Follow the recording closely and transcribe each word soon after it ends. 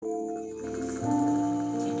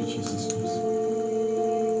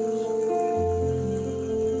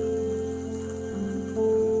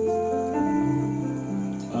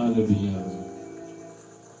Hallelujah.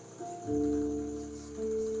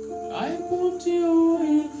 I put you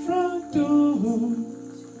in front of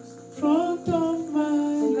my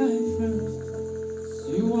life.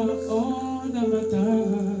 You are all that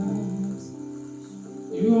matters.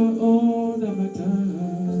 You are all that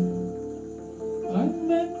matters. I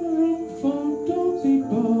make room for two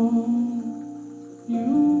people.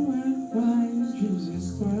 You and I,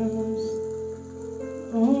 Jesus Christ.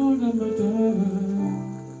 All that matters.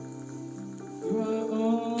 You are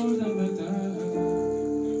all that matters.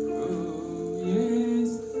 Oh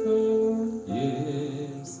yes, oh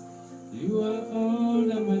yes. You are all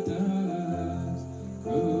that matters.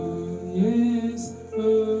 Oh yes,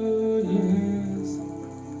 oh yes.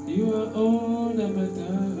 You are all that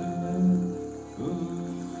matters. Oh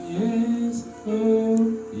yes, oh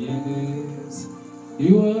yes.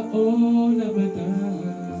 You are all that matters.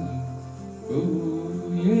 Oh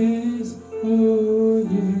yes, oh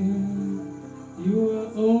yes. You are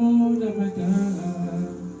all that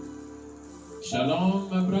matters. Shalom,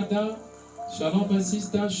 my brother. Shalom, my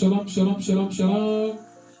sister. Shalom, shalom, shalom, shalom.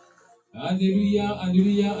 Hallelujah,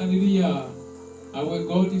 hallelujah, hallelujah. Our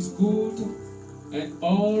God is good, and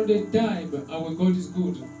all the time, our God is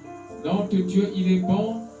good. Notre Dieu, il est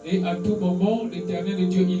bon, et à tout moment, l'éternel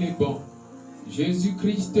Dieu, il est bon.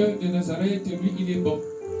 Jésus-Christ de Nazareth, lui, il est bon.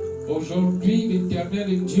 Aujourd'hui,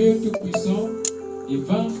 l'éternel Dieu Tout-Puissant, il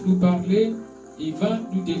va nous parler, il va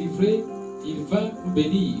nous délivrer, il va nous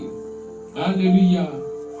bénir. Alléluia.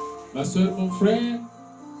 Ma soeur, mon frère,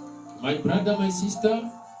 my brother, my sister,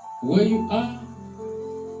 where you are,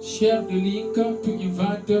 share the link to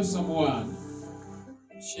invite someone.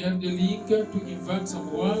 Share the link to invite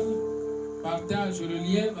someone. Partage le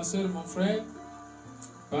lien, ma soeur, mon frère.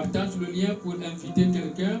 Partage le lien pour inviter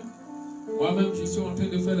quelqu'un. Moi-même, je suis en train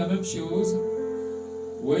de faire la même chose.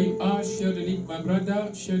 Where you are, share the link, my brother.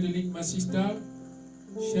 Share the link, my sister.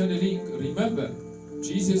 Share the link. Remember,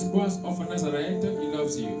 Jesus Christ of Nazareth, He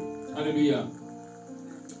loves you. Hallelujah.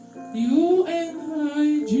 You and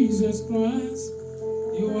I, Jesus Christ,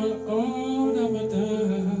 you are all that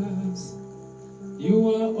matters. You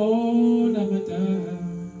are all that matters.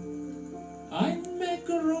 I make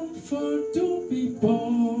room for two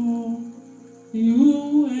people.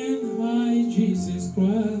 You and I, Jesus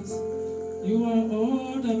Christ, you are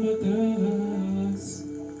all that matters.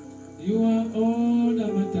 You are all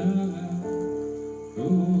that matters.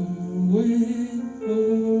 Oh,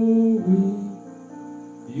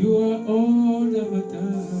 you are all that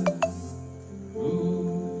matters. Oh,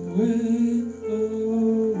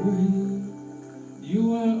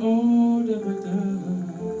 you are all that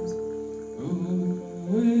matters. Oh,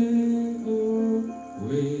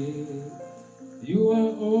 you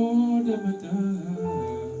are all that matters.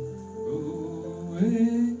 Oh,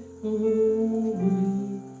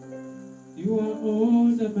 you are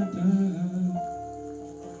all that matters.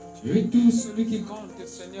 Tu es tout celui qui compte,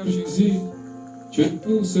 Seigneur Jésus. Tu es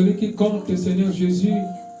tout celui qui compte, Seigneur Jésus.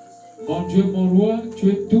 Mon Dieu, mon roi, tu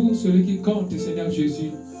es tout celui qui compte, Seigneur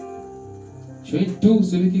Jésus. Tu es tout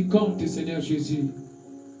celui qui compte, Seigneur Jésus.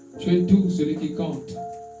 Tu es tout celui qui compte.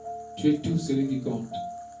 Tu es tout celui qui compte.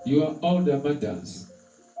 You are all that matters.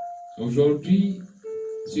 Aujourd'hui,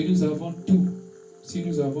 si nous avons tout,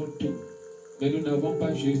 mais nous n'avons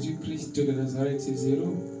pas Jésus-Christ de Nazareth, c'est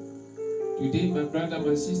zéro. Today, my brother,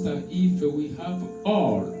 my sister, if we have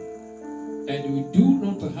all, and we do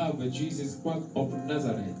not have Jesus Christ of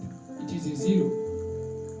Nazareth, it is a zero.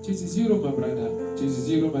 It is a zero, my brother. It is a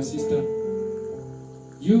zero, my sister.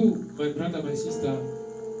 You, my brother, my sister,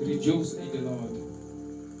 rejoice in the Lord.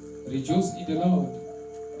 Rejoice in the Lord,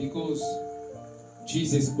 because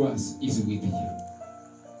Jesus Christ is with you.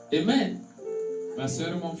 Amen. Ma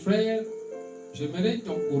soeur, mon frère, j'aimerais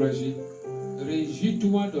t'encourager.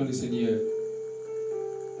 Réjouis-toi dans le Seigneur.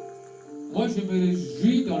 Moi, je me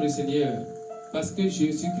réjouis dans le Seigneur parce que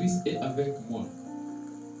Jésus-Christ est avec moi.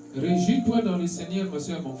 Réjouis-toi dans le Seigneur, ma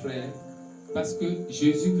soeur, mon frère, parce que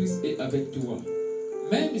Jésus-Christ est avec toi.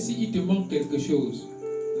 Même s'il te manque quelque chose,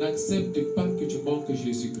 n'accepte pas que tu manques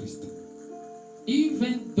Jésus-Christ.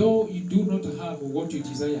 Even though you do not have what you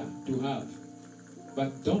desire to have,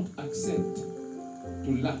 but don't accept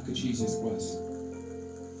to lack Jesus Christ.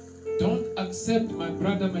 Don't accept, my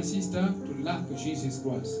brother, my sister, to lack Jesus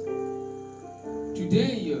Christ.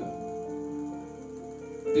 Today,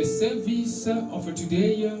 the service of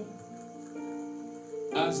today,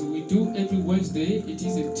 as we do every Wednesday, it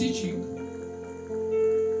is a teaching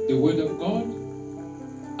the Word of God.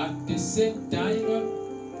 At the same time,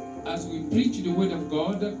 as we preach the Word of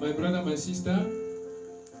God, my brother, my sister,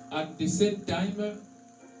 at the same time,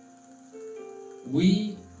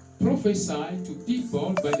 we prophesy to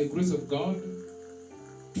people by the grace of God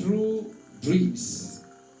through dreams.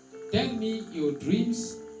 Tell me your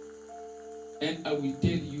dreams and I will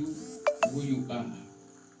tell you who you are.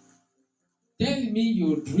 Tell me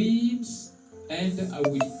your dreams and I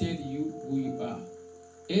will tell you who you are.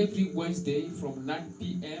 Every Wednesday from 9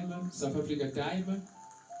 p.m. South Africa time,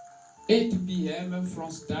 8 p.m.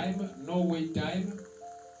 France time, Norway time,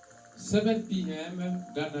 7 p.m.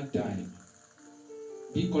 Ghana time.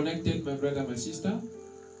 Be connected, my brother, my sister.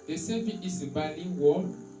 The service is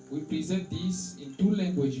bilingual. We present this in 2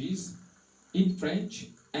 languages, in French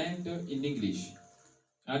and in English.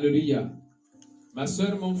 Alléluia. Ma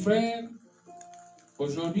soeur, mon frère,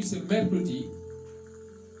 aujourd'hui c'est mercredi.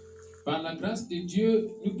 Par la grâce de Dieu,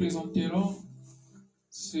 nous présenterons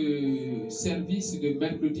ce service de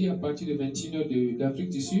mercredi à partir de 21h d'Afrique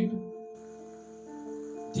du Sud.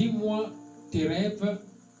 Dis-moi tes rêves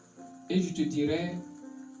et je te dirai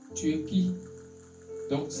tu es qui.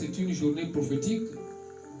 Donc c'est une journée prophétique,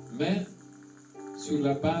 mais sur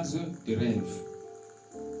la base des rêves.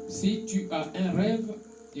 Si tu as un rêve,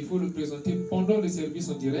 il faut le présenter pendant le service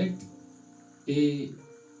en direct et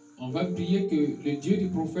on va prier que le Dieu du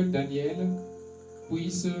prophète Daniel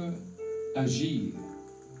puisse agir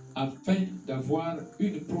afin d'avoir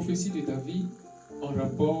une prophétie de ta vie en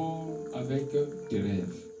rapport avec tes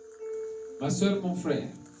rêves. Ma soeur, mon frère,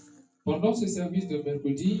 pendant ce service de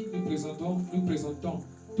mercredi, nous présentons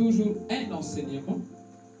toujours un enseignement,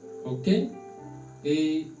 ok?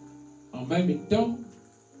 Et en même temps,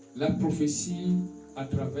 la prophétie à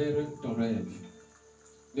travers ton rêve.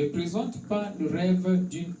 Ne présente pas le rêve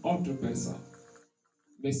d'une autre personne,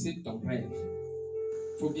 mais c'est ton rêve.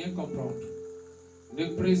 Il faut bien comprendre. Ne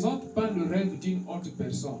présente pas le rêve d'une autre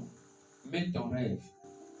personne, mais ton rêve.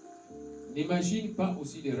 N'imagine pas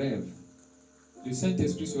aussi des rêves. Le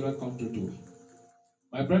Saint-Esprit sera contre toi.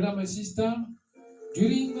 My brother, my sister,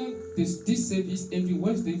 during this service every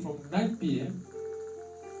Wednesday from 9 p.m.,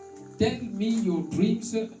 tell me your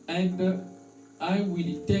dreams and I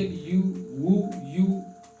will tell you who you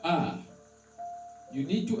are. You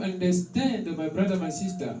need to understand, my brother, my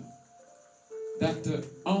sister, that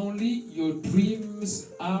only your dreams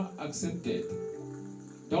are accepted.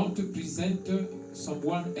 Don't present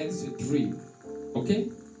someone else's dream. Okay?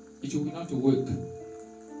 It will not work.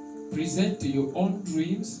 Present your own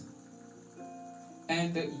dreams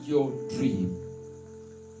and your dream.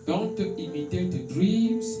 Don't imitate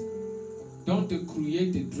dreams. Don't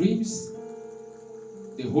create dreams.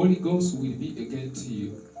 The Holy Ghost will be against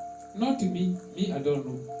you. Not me, I don't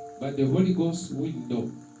know, but the Holy Ghost will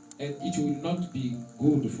know. And it will not be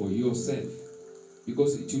good for yourself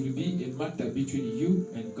because it will be a matter between you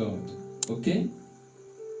and God. Okay?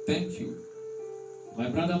 Thank you. My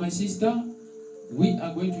brother, my sister, we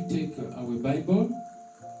are going to take our Bible.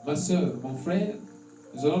 Ma soeur, mon frère,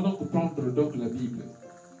 nous allons donc prendre donc la Bible.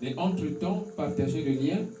 Mais entre-temps, partagez le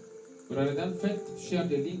lien. Brother Dan, share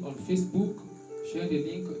the link on Facebook, share the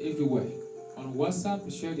link everywhere. On WhatsApp,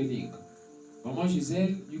 share the link. Maman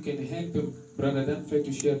Giselle, you can help Brother Dan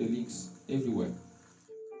to share the links everywhere.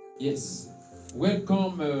 Yes.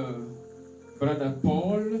 Welcome, Brother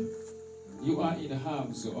Paul. You are in the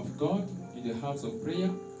house of God, in the house of prayer,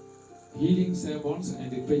 healing sermons,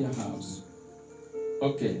 and the prayer house.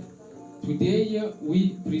 Okay. Today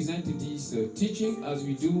we present this teaching as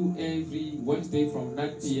we do every Wednesday from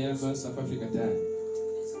 9 p.m. South Africa time.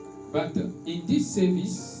 But in this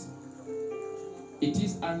service, it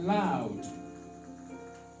is allowed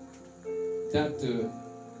that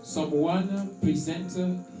someone presents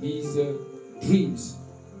his dreams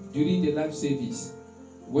during the live service.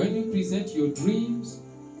 When you present your dreams,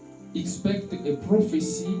 expect a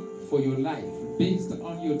prophecy for your life based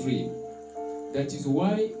on your dream. That is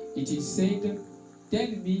why it is said, tell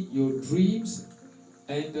me your dreams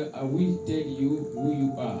and I will tell you who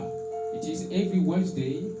you are. It is every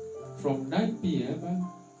Wednesday from 9 p.m.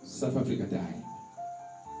 South Africa time.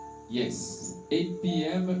 Yes, 8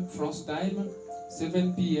 p.m. France time,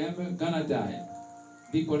 7 p.m. Ghana time.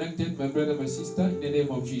 Be connected, my brother, my sister, in the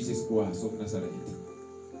name of Jesus Christ of Nazareth.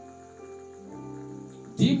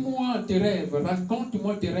 Dis-moi tes rêves,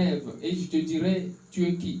 raconte-moi tes rêves et je te dirai tu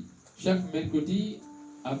es qui. Chaque mercredi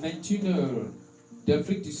à 21h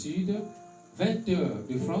d'Afrique du Sud, 20h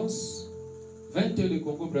de France, 20h de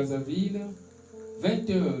Congo-Brazzaville,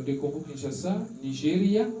 20h de Congo-Kinshasa,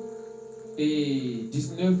 Nigeria et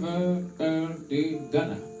 19h de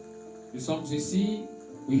Ghana. Nous sommes ici.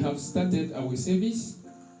 We have started our service.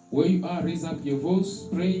 Where you are, raise up your voice,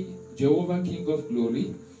 pray, Jehovah, King of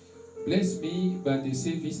Glory. Bless me by the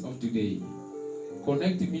service of today.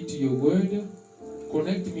 Connect me to your word.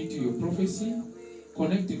 Connect me to your prophecy.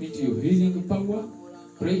 connect me to your healing power.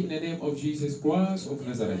 Pray in the name of Jesus Christ of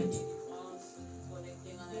Nazareth.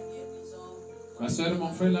 Ma soeur,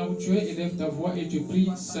 mon frère, là où tu es, élève ta voix et tu pries,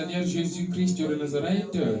 Seigneur Jésus-Christ de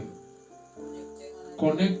Nazareth.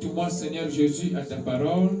 Connecte-moi, Seigneur Jésus, à ta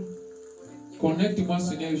parole. Connecte-moi,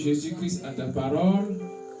 Seigneur Jésus-Christ, à ta parole.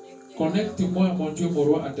 Connecte-moi, mon Dieu, mon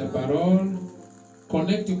roi, à ta parole.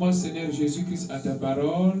 Connecte-moi, Seigneur Jésus-Christ, à ta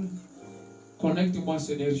parole. Connecte-moi,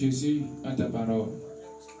 Seigneur Jésus, à ta parole.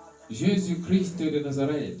 Jésus-Christ de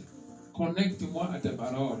Nazareth, connecte-moi à ta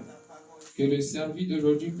parole. Que le service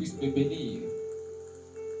d'aujourd'hui puisse me bénir.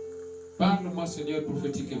 Parle-moi, Seigneur,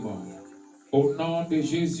 prophétiquement. Au nom de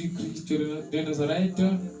Jésus-Christ de Nazareth,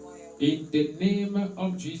 in the name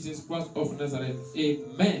of Jesus Christ of Nazareth.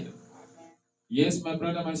 Amen. Yes, my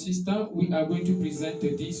brother, my sister, we are going to present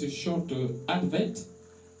this short advert.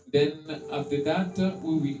 Then after that,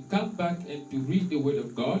 we will come back and to read the word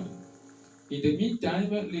of God. In the meantime,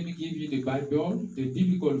 let me give you the Bible, the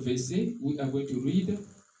biblical verse. We are going to read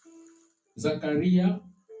Zechariah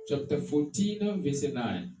chapter 14, verse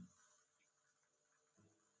 9.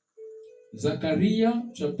 Zechariah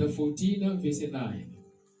chapter 14, verse 9.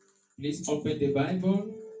 Please open the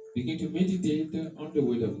Bible, begin to meditate on the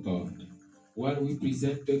word of God while we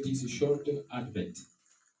present this short advert.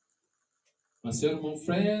 Ma soeur, mon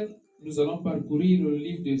frère, nous allons parcourir le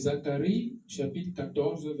livre de Zacharie, chapitre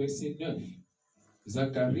 14, verset 9.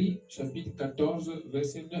 Zacharie, chapitre 14,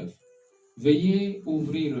 verset 9. Veuillez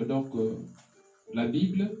ouvrir donc la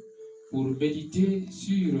Bible pour méditer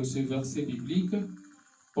sur ce verset biblique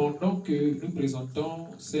pendant que nous présentons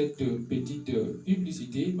cette petite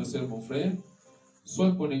publicité, ma soeur, mon frère.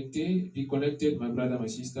 Sois connecté, be connected, my brother, my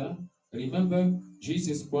sister. Remember,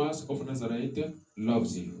 Jesus Christ of Nazareth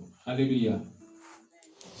loves you. Hallelujah.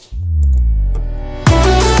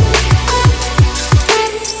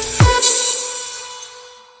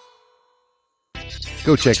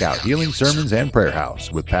 Go check out Healing Sermons and Prayer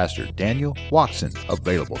House with Pastor Daniel Watson,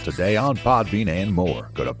 available today on Podbean and more.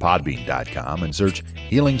 Go to podbean.com and search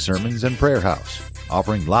Healing Sermons and Prayer House,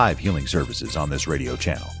 offering live healing services on this radio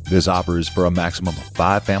channel. This offer is for a maximum of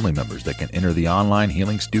 5 family members that can enter the online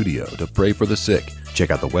healing studio to pray for the sick. Check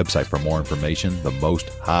out the website for more information,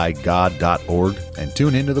 themosthighgod.org, and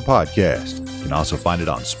tune into the podcast. You can also find it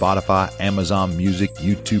on Spotify, Amazon Music,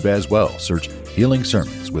 YouTube as well. Search Healing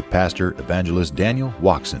Sermons with Pastor Evangelist Daniel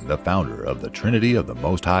Watson, the founder of the Trinity of the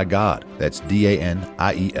Most High God. That's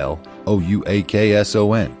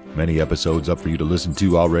DANIELOUAKSON. Many episodes up for you to listen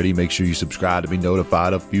to already. Make sure you subscribe to be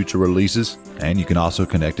notified of future releases. And you can also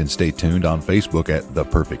connect and stay tuned on Facebook at The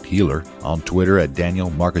Perfect Healer, on Twitter at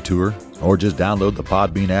Daniel Marketeur, or just download the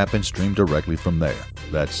Podbean app and stream directly from there.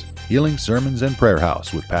 That's Healing Sermons and Prayer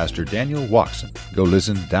House with Pastor Daniel Watson. Go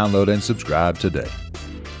listen, download, and subscribe today.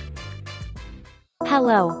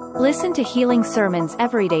 Hello, listen to Healing Sermons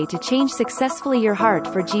every day to change successfully your heart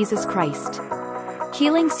for Jesus Christ.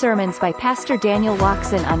 Healing Sermons by Pastor Daniel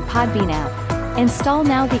Watson on Podbean app. Install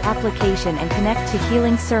now the application and connect to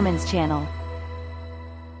Healing Sermons channel.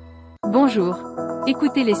 Bonjour.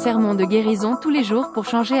 Écoutez les sermons de guérison tous les jours pour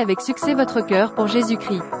changer avec succès votre cœur pour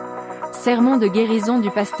Jésus-Christ. Sermon de guérison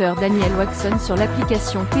du pasteur Daniel Watson sur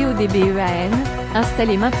l'application PODBEAN.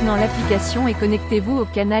 Installez maintenant l'application et connectez-vous au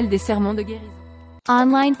canal des sermons de guérison.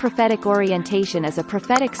 Online Prophetic Orientation is a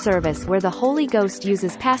prophetic service where the Holy Ghost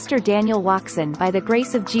uses Pastor Daniel Watson by the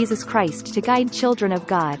grace of Jesus Christ to guide children of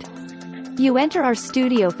God. You enter our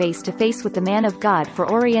studio face-to-face with the man of God for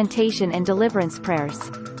orientation and deliverance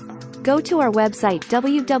prayers. Go to our website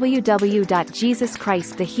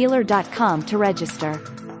www.jesuschristthehealer.com to register.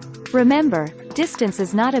 Remember, distance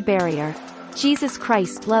is not a barrier. Jesus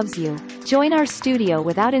Christ loves you. Join our studio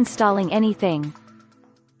without installing anything.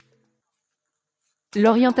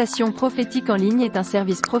 L'orientation prophétique en ligne est un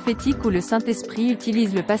service prophétique où le Saint-Esprit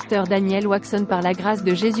utilise le pasteur Daniel Watson par la grâce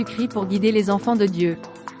de Jésus-Christ pour guider les enfants de Dieu.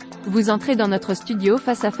 Vous entrez dans notre studio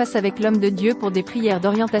face à face avec l'homme de Dieu pour des prières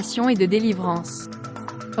d'orientation et de délivrance.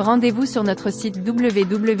 Rendez-vous sur notre site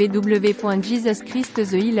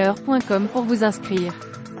www.jesuschristthehealer.com pour vous inscrire.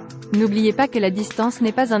 N'oubliez pas que la distance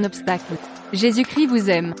n'est pas un obstacle. Jésus-Christ vous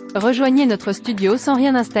aime. Rejoignez notre studio sans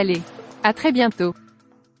rien installer. À très bientôt.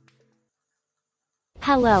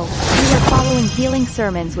 Hello, you are following Healing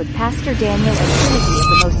Sermons with Pastor Daniel and Trinity of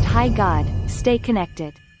the Most High God. Stay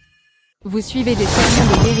connected. Vous suivez des sermons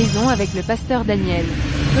de guérison avec le pasteur Daniel.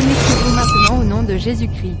 Connectez-vous maintenant au nom de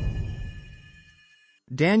Jésus-Christ.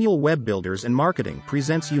 Daniel Web Builders and Marketing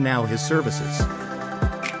presents you now his services.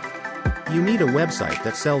 You need a website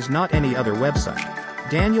that sells not any other website.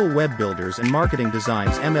 Daniel Web Builders and Marketing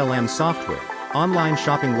designs MLM software, online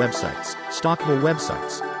shopping websites, stockable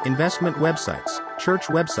websites, investment websites, church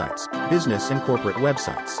websites, business and corporate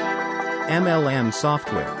websites. MLM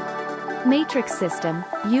software. Matrix system,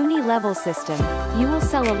 uni-level system. You will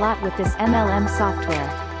sell a lot with this MLM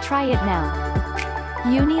software. Try it now.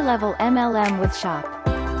 Uni-level MLM with shop.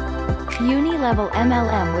 Uni-level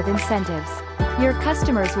MLM with incentives. Your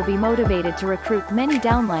customers will be motivated to recruit many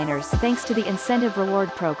downliners thanks to the incentive reward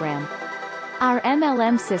program. Our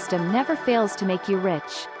MLM system never fails to make you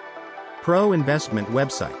rich. Pro investment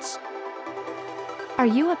websites. Are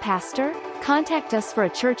you a pastor? Contact us for a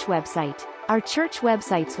church website. Our church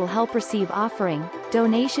websites will help receive offering,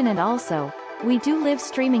 donation, and also, we do live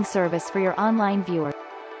streaming service for your online viewer.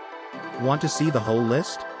 Want to see the whole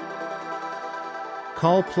list?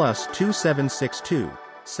 Call +2762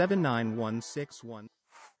 79161.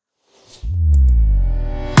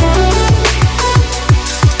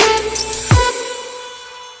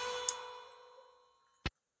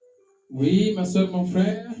 Oui, ma soeur, mon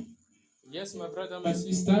frère. Yes, my brother, my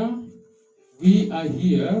sister. We are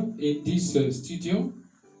here in this studio.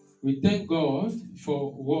 We thank God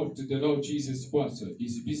for what the Lord Jesus Christ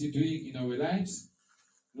is busy doing in our lives.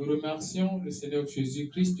 Nous remercions le Seigneur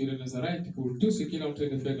Jésus-Christ de Nazareth pour tout ce qu'il est en train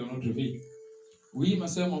de faire dans notre vie. Oui, ma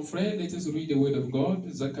soeur, mon frère, let us read the word of God,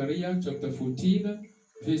 Zechariah chapter 14,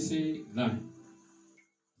 verset 9.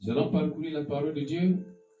 Nous allons parcourir la parole de Dieu,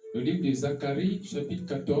 le livre de Zacharie, chapitre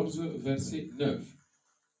 14, verset 9.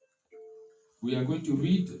 We are going to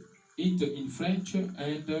read it in French and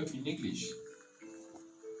in English.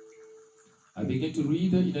 I begin to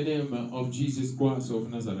read in the name of Jesus Christ of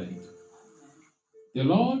Nazareth. The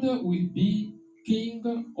Lord will be king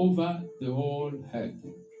over the whole earth.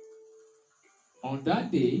 On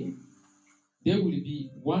that day, there will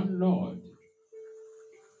be one Lord,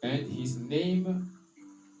 and his name,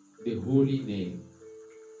 the Holy Name.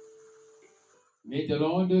 May the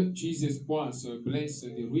Lord Jesus Christ bless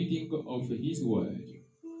the reading of his word.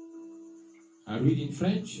 I read in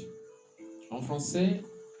French. En français,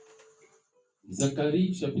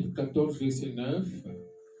 Zacharie chapitre 14, verset 9.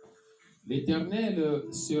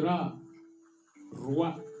 L'Éternel sera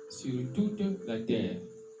roi sur toute la terre.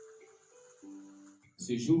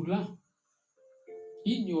 Ce jour-là,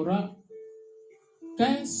 il n'y aura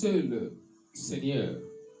qu'un seul Seigneur,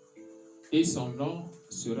 et son nom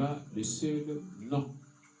sera le seul nom.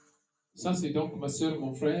 Ça, c'est donc, ma soeur,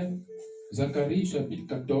 mon frère, Zacharie chapitre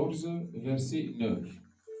 14, verset 9.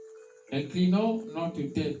 Inclinons notre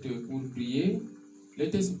tête pour prier.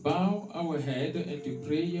 Let us bow our head and to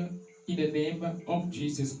pray in the name of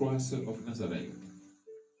Jesus Christ of Nazareth.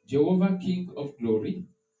 Jehovah, King of glory,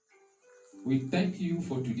 we thank you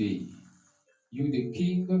for today. You, the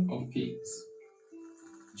King of kings.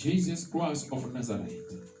 Jesus Christ of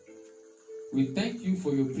Nazareth. We thank you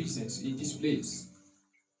for your presence in this place.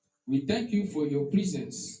 We thank you for your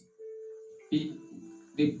presence in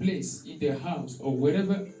the place, in the house, or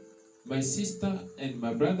wherever my sister and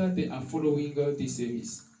my brother, they are following this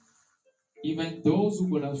service. Even those who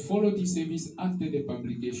will not follow this service after the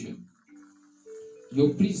publication. Your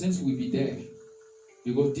presence will be there.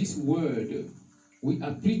 Because this word we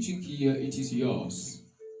are preaching here, it is yours.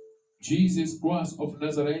 Jesus Christ of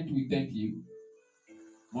Nazareth, we thank you.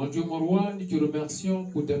 Mon Dieu, mon roi, nous te remercions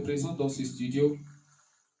pour ta présence dans ce studio.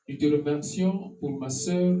 Nous te remercions pour ma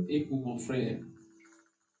soeur et pour mon frère.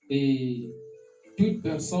 Et toute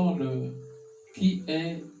personne qui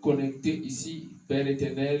est connectée ici, Père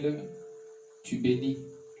éternel, tu bénis.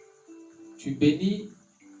 Tu bénis,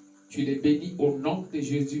 tu les bénis au nom de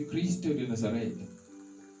Jésus-Christ de Nazareth.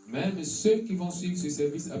 Même ceux qui vont suivre ce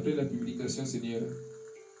service après la publication, Seigneur,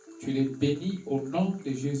 tu les bénis au nom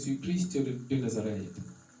de Jésus-Christ de Nazareth.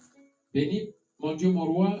 Bénis, mon Dieu, mon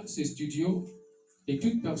roi, ce studio et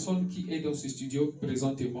toute personne qui est dans ce studio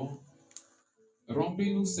présentement.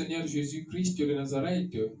 Remplis-nous, Seigneur Jésus-Christ de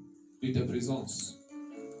Nazareth, de ta présence.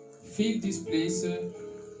 Fill this place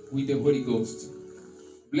with the Holy Ghost.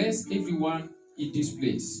 Bless everyone in this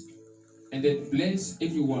place. And then bless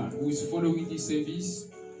everyone who is following this service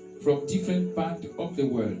from different parts of the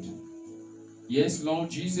world. Yes, Lord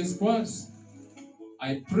Jesus Christ,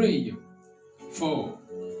 I pray for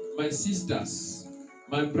my sisters,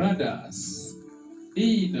 my brothers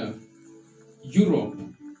in Europe,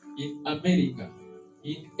 in America,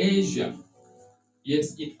 in Asia,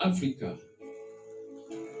 yes, in Africa.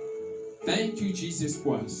 Thank you, Jesus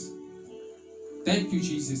Christ. Thank you,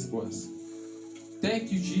 Jesus Christ.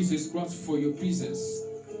 Thank you, Jesus Christ, for your presence,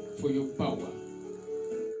 for your power,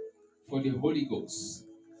 for the Holy Ghost.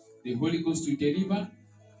 The Holy Ghost to deliver,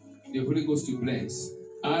 the Holy Ghost to bless.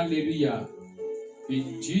 Hallelujah.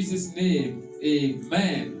 In Jesus' name,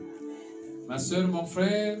 amen. Ma soeur, mon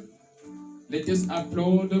frère, let us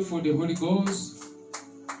applaud for the Holy Ghost.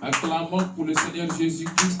 Acclamons pour le Seigneur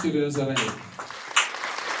Jésus-Christ de Nazareth.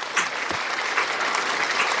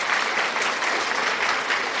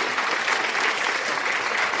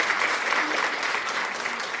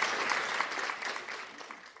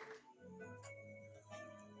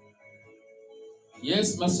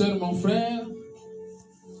 Yes, ma soeur, mon frère.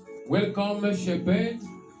 Welcome, Shepherd.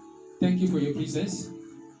 Thank you for your presence.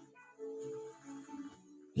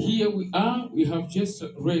 Here we are. We have just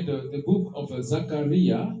read the book of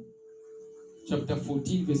Zachariah, chapter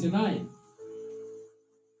 14, verset 9.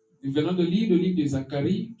 Nous venons de lire le livre de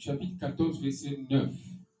Zacharie, chapitre 14, verset 9.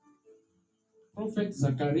 Prophet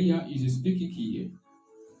Zachariah is speaking here.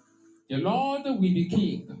 The Lord will be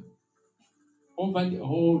king over the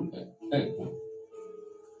whole earth.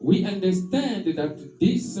 We understand that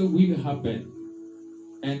this will happen,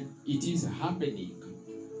 and it is happening.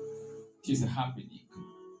 It is happening.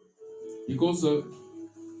 Because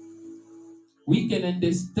we can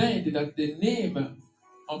understand that the name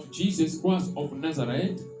of Jesus Christ of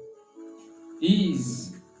Nazareth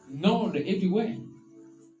is known everywhere,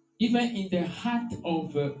 even in the heart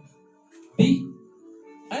of the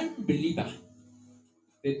unbeliever.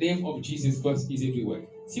 The name of Jesus Christ is everywhere.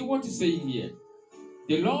 See what he's saying here.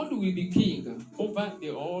 The Lord will be king over the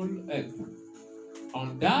whole earth.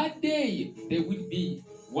 On that day, there will be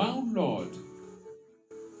one Lord,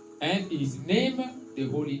 and his name, the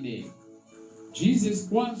holy name. Jesus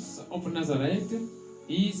Christ of Nazareth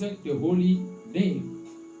is the holy name.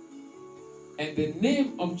 And the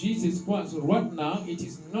name of Jesus Christ right now, it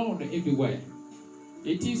is known everywhere.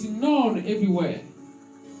 It is known everywhere.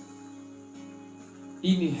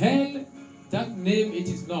 In hell, that name it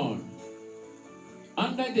is known.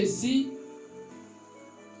 Under the sea,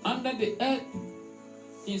 under the earth,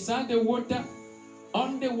 inside the water,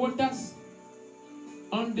 on the waters,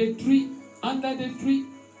 on the tree, under the tree,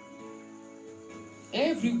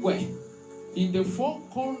 everywhere, in the four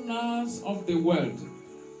corners of the world,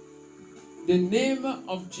 the name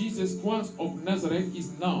of Jesus Christ of Nazareth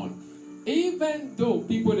is known. Even though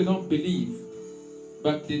people do not believe,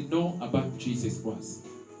 but they know about Jesus Christ.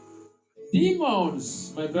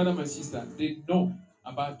 Demons, my brother, my sister, they know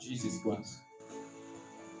about Jesus Christ.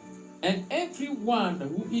 And everyone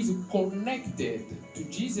who is connected to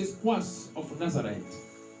Jesus Christ of Nazareth,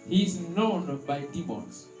 he is known by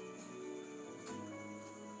demons.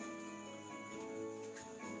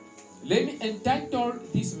 Let me entitle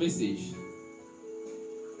this message,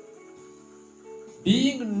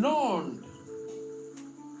 Being Known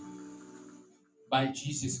by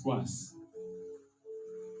Jesus Christ.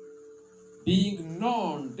 Being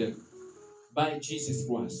known by Jesus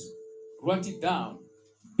Christ. Write it down.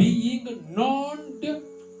 Being known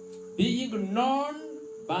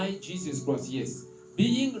by Jesus Christ. Yes.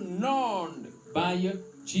 Being known by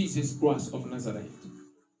Jesus Christ of Nazareth.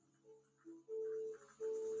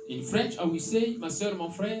 In French, I will say, ma soeur, mon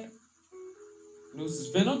frère,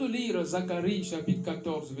 nous venons de lire Zacharie chapitre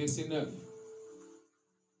 14, verset 9.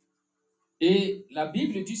 Et la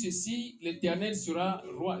Bible dit ceci, l'Éternel sera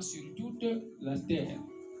roi sur toute la terre.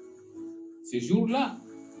 Ce jour-là,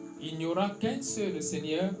 il n'y aura qu'un seul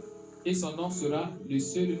Seigneur et son nom sera le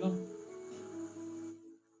seul nom.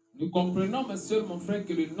 Nous comprenons, ma soeur, mon frère,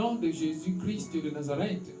 que le nom de Jésus-Christ de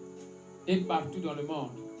Nazareth est partout dans le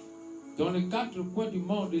monde. Dans les quatre coins du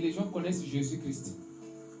monde, les gens connaissent Jésus-Christ.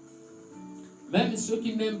 Même ceux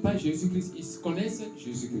qui n'aiment pas Jésus-Christ, ils connaissent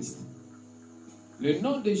Jésus-Christ. Le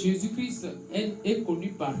nom de Jésus-Christ est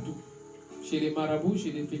connu partout. Chez les marabouts,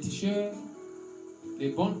 chez les féticheurs, les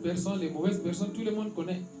bonnes personnes, les mauvaises personnes, tout le monde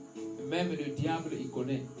connaît. Même le diable, il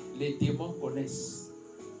connaît. Les démons connaissent.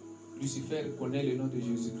 Lucifer connaît le nom de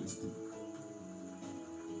Jésus-Christ.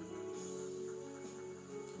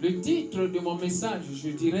 Le titre de mon message, je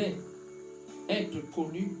dirais, Être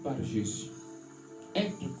connu par Jésus.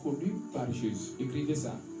 Être connu par Jésus. Écrivez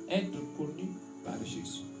ça. Être connu par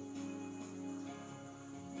Jésus.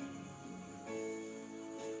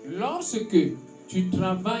 Lorsque tu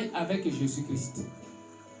travailles avec Jésus-Christ,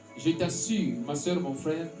 je t'assure, ma soeur, mon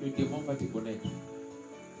frère, le démon va te connaître.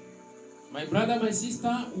 My brother, my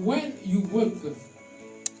sister, when you work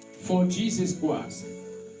for Jesus Christ,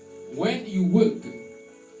 when you work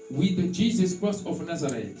with Jesus Christ of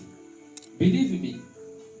Nazareth, believe me,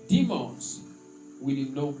 demons will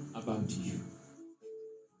know about you.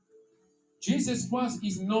 Jesus Christ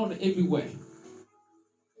is known everywhere.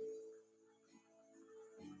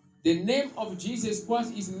 The name of Jesus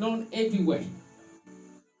Christ is known everywhere.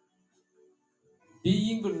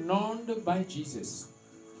 Being known by Jesus.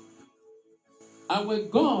 Our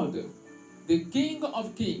God, the King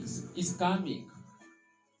of Kings, is coming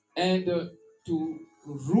and to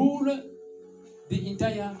rule the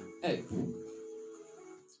entire earth.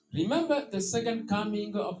 Remember the second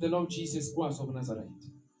coming of the Lord Jesus Christ of Nazareth.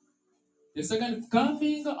 The second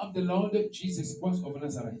coming of the Lord Jesus Christ of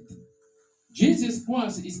Nazareth. Jesus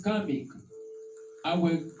Christ is coming.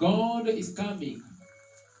 Our God is coming.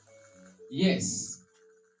 Yes,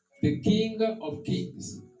 the King of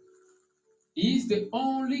Kings. He is the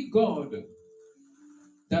only God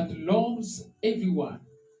that loves everyone,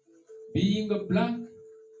 being black,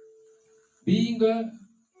 being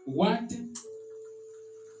white,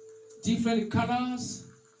 different colors.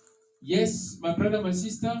 Yes, my brother, my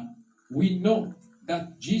sister, we know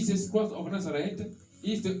that Jesus Christ of Nazareth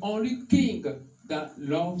is the only King that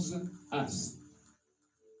loves us.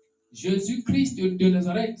 Jésus-Christ de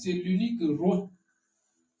Nazareth, c'est l'unique roi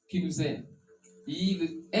qui nous aime.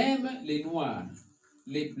 Il aime les noirs,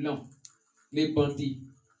 les blancs, les bandits,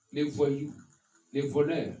 les voyous, les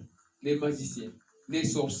voleurs, les magiciens, les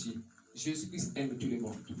sorciers. Jésus-Christ aime tout le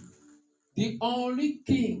monde. The only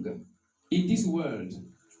king in this world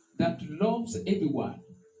that loves everyone,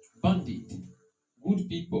 bandit, good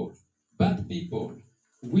people, bad people,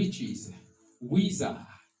 witches, wizards,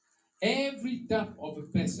 every type of a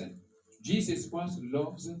person, Jesus Christ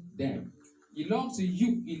loves them. He loves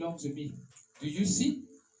you, he loves me. Do you see?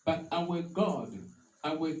 But our God,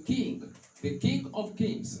 our King, the King of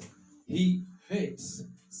Kings, he hates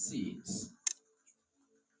sins.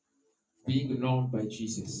 Being known by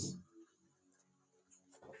Jesus.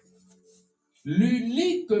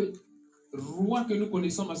 L'unique roi que nous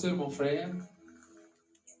connaissons, ma soeur, mon frère,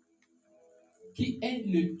 qui est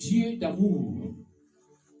le Dieu d'amour,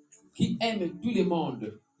 qui aime tout le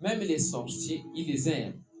monde, même les sorciers, il les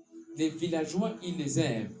aime. Les villageois, il les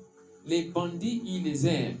aime. Les bandits, il les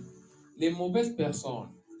aime. Les mauvaises personnes,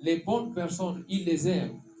 les bonnes personnes, il les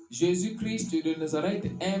aime. Jésus-Christ de Nazareth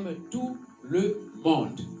aime tout le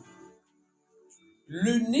monde.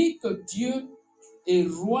 L'unique Dieu et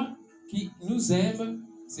roi qui nous aime,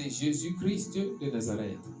 c'est Jésus-Christ de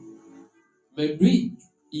Nazareth. Mais lui,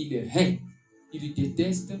 il hait, il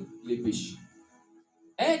déteste les péchés.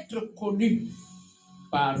 Être connu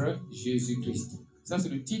par Jésus-Christ. Ça, c'est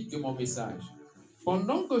le titre de mon message.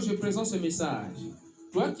 Pendant que je présente ce message,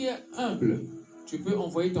 toi qui es humble, tu peux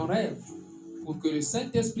envoyer ton rêve pour que le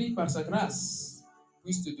Saint-Esprit, par sa grâce,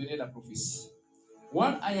 puisse te donner la prophétie.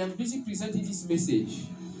 While I am busy presenting this message,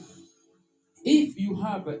 if you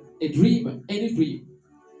have a dream, any dream,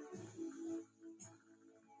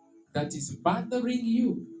 that is bothering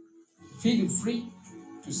you, feel free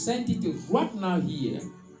to send it right now here,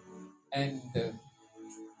 and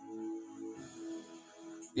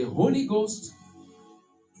the Holy Ghost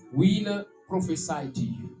will prophesy to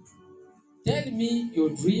you. Tell me your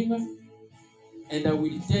dream, and I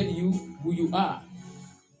will tell you who you are.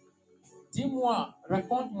 Dis-moi,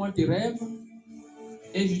 raconte-moi tes rêves,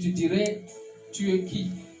 et je te dirai, tu es qui?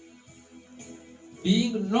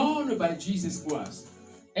 Being known by Jesus Christ.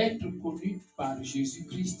 Être connu par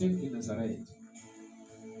Jésus-Christ de Nazareth.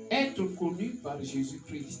 Être connu par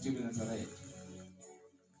Jésus-Christ de Nazareth.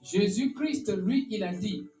 Jésus-Christ, lui, il a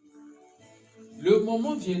dit, le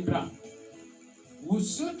moment viendra où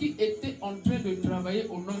ceux qui étaient en train de travailler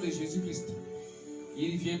au nom de Jésus-Christ,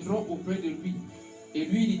 ils viendront auprès de lui. Et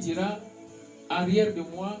lui, il dira, arrière de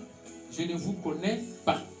moi, je ne vous connais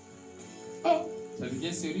pas. Oh, ça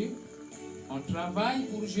devient sérieux. On travaille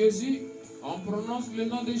pour Jésus, on prononce le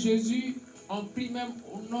nom de Jésus, on prie même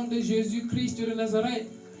au nom de Jésus-Christ de Nazareth.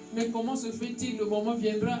 Mais comment se fait-il, le moment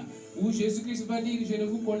viendra où Jésus-Christ va dire, je ne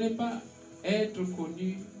vous connais pas, être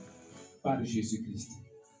connu par Jésus-Christ.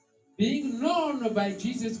 Being known by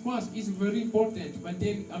Jesus Christ is very important.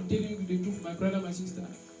 I'm telling you the truth, my brother, my sister.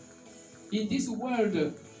 In this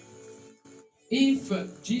world,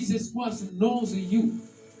 if Jesus Christ knows you,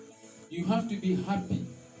 you have to be happy.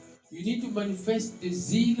 You need to manifest the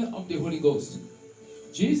zeal of the Holy Ghost.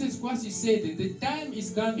 Jesus Christ said that the time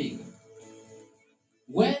is coming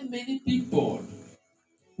when many people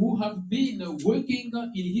who have been working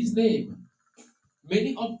in His name,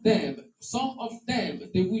 many of them, some of them,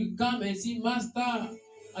 they will come and say, Master,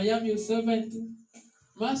 I am your servant.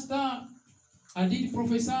 Master, I did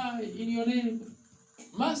prophesy in your name.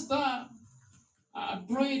 Master, I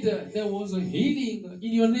prayed there was a healing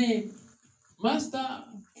in your name. Master,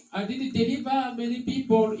 I did deliver many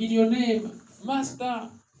people in your name. Master,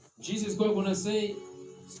 Jesus God gonna say,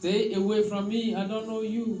 stay away from me, I don't know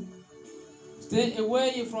you. Stay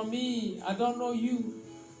away from me, I don't know you.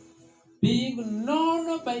 Being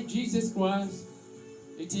known by Jesus Christ,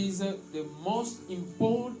 it is the most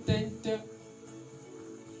important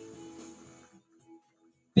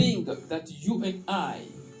thing that you and I,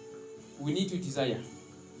 we need to desire.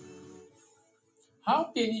 How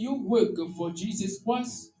can you work for Jesus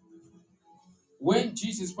Christ when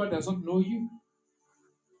Jesus Christ does not know you?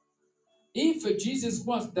 If Jesus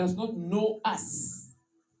Christ does not know us,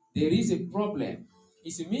 there is a problem.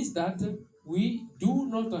 It means that we do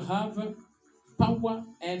not have power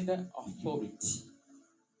and authority.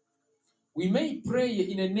 We may pray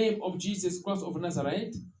in the name of Jesus Christ of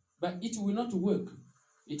Nazareth, but it will not work.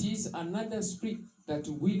 It is another spirit that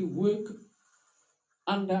will work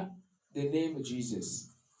under the name of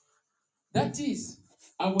Jesus. That is,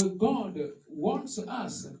 our God wants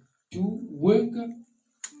us to work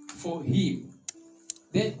for Him.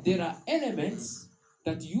 Then there are elements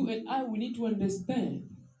that you and I will need to understand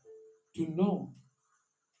to know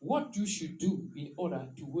what you should do in order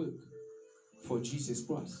to work for Jesus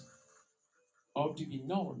Christ or to be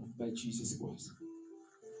known by Jesus Christ.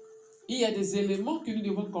 Il y a des éléments que nous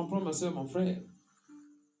devons comprendre, ma soeur, mon frère.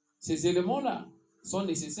 Ces éléments-là sont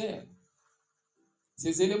nécessaires.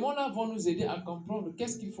 Ces éléments-là vont nous aider à comprendre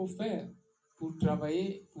qu'est-ce qu'il faut faire pour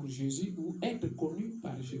travailler pour Jésus ou être connu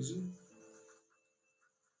par Jésus.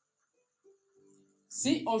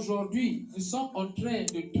 Si aujourd'hui nous sommes en train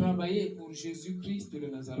de travailler pour Jésus-Christ de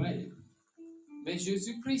Nazareth, mais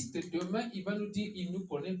Jésus-Christ demain il va nous dire il ne nous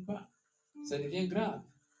connaît pas, ça devient grave.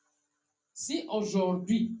 Si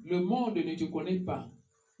aujourd'hui le monde ne te connaît pas,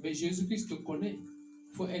 mais Jésus-Christ te connaît,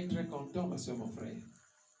 il faut être très content, ma soeur, mon frère.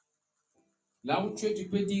 Là où tu es, tu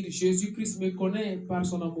peux dire Jésus-Christ me connaît par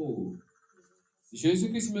son amour.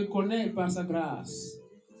 Jésus-Christ me connaît par sa grâce.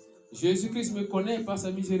 Jésus-Christ me connaît par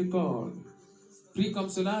sa miséricorde. Prie comme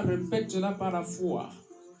cela, répète cela par la foi.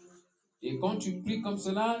 Et quand tu pries comme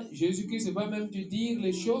cela, Jésus-Christ va même te dire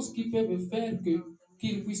les choses qui peuvent faire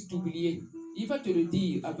qu'il puisse t'oublier. Il va te le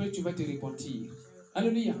dire, après tu vas te repentir.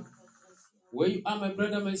 Alléluia. Where you are, my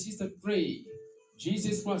brother, my sister, pray.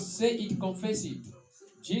 Jesus Christ, say it, confess it.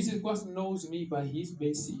 Jesus Christ knows me by His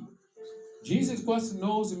mercy. Jesus Christ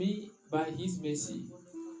knows me by His mercy.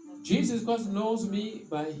 Jesus Christ knows me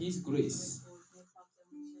by His grace.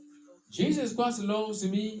 Jesus Christ knows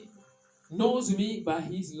me by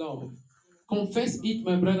His love. Confess it,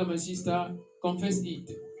 my brother, my sister. Confess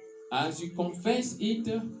it. As you confess it,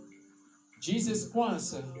 Jesus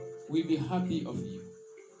Christ will be happy of you.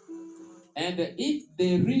 And if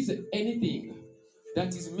there is anything that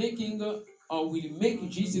is making or will make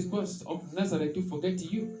Jesus Christ of Nazareth to forget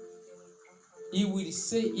you, He will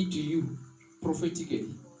say it to you prophetically.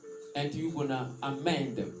 And you're going to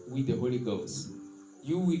amend with the Holy Ghost.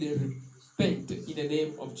 You will repent in the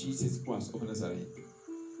name of Jesus Christ of Nazareth.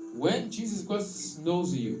 When Jesus Christ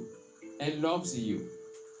knows you and loves you,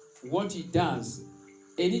 what He does,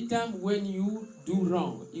 anytime when you do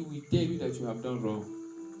wrong, He will tell you that you have done wrong.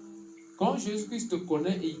 Quand Jésus-Christ te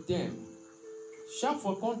connaît et il t'aime, chaque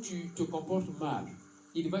fois quand tu te comportes mal,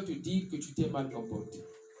 il va te dire que tu t'es mal comporté.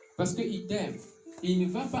 Parce qu'il t'aime. Il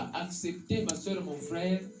ne va pas accepter, ma soeur, mon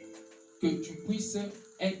frère, que tu puisses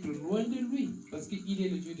être loin de lui. Parce qu'il est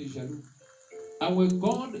le Dieu des jaloux. Our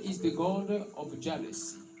God is the God of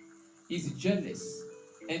jealousy. He's jealous.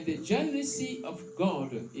 And the jealousy of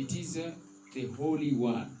God, it is the Holy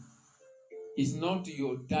One. It's not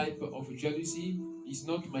your type of jealousy. It's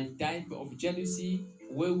not my type of jealousy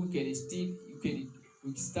where we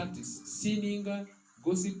start sinning,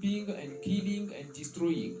 gossiping, and killing and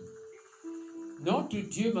destroying. Notre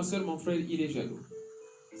Dieu, ma soeur, mon frère, il est jaloux.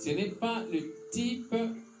 Ce n'est pas le type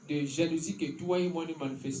de jalousie que toi et moi nous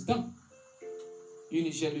manifestons.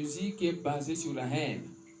 Une jalousie qui est basée sur la haine.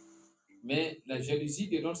 Mais la jalousie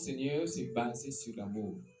de notre Seigneur, c'est basé sur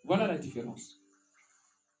l'amour. Voilà la différence.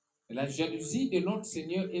 La jalousie de notre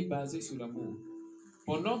Seigneur est basée sur l'amour.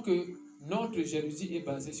 Pendant que notre jalousie est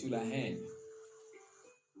basée sur la haine.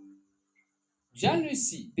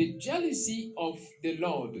 Jealousy, the jealousy of the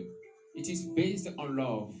Lord, it is based on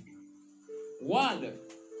love. While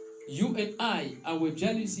you and I, our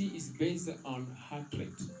jealousy is based on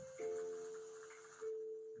hatred,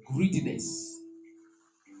 greediness,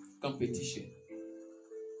 competition.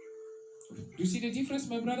 Do you see the difference,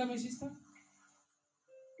 my brother, my sister?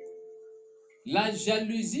 La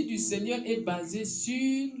jalousie du Seigneur est basée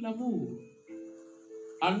sur l'amour.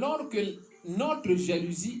 Alors que notre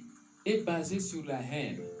jalousie est basée sur la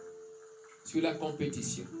haine, sur la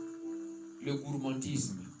compétition, le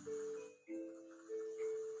gourmandisme.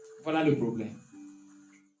 Voilà le problème.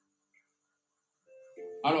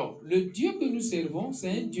 Alors, le Dieu que nous servons, c'est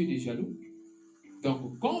un Dieu de jaloux.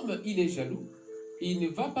 Donc, comme il est jaloux, il ne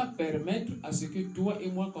va pas permettre à ce que toi et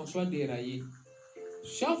moi qu'on soit déraillés.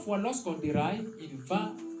 Chaque fois lorsqu'on déraille, il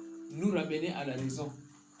va nous ramener à la raison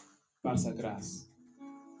par sa grâce.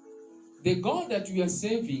 The God that we are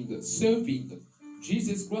serving,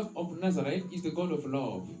 Jesus Christ of Nazareth is the God of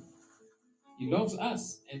love. He loves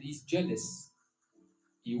us and is jealous.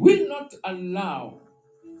 He will not allow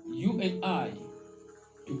you and I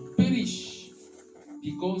to perish,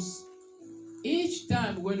 because each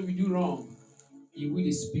time when we do wrong, He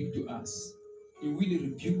will speak to us. He will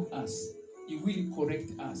rebuke us. He will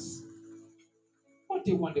correct us. What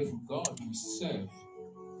a wonderful God we serve.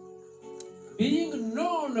 Being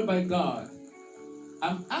known by God.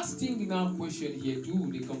 I'm asking now a question here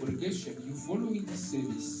to the congregation. You following this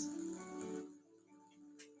service.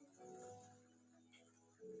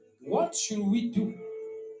 What should we do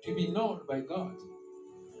to be known by God?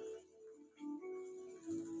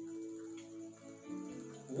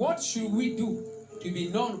 What should we do to be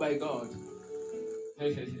known by God?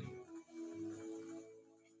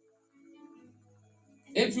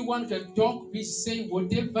 Everyone can talk. Please say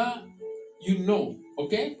whatever you know.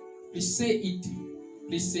 Okay? Please say it.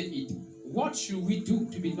 Please say it. What should we do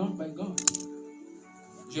to be known by God?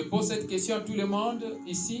 Je pose cette question à tout le monde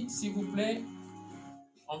ici, s'il vous plaît.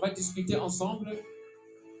 On va discuter ensemble.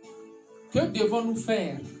 Que devons-nous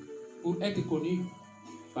faire pour être connus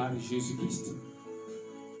par Jésus-Christ?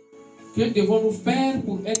 Que devons-nous faire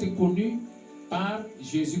pour être connus par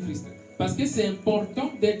Jésus-Christ? Parce que c'est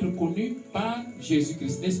important d'être connu par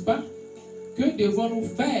Jésus-Christ, n'est-ce pas? Que devons-nous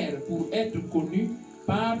faire pour être connus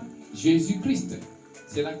par Jésus-Christ?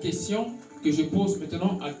 C'est la question que je pose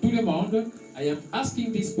maintenant à tout le monde. I am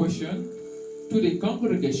asking this question to the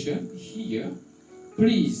congregation here.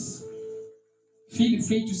 Please feel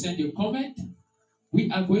free to send your comment. We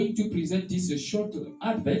are going to present this short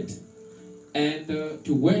advert and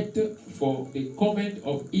to wait for the comment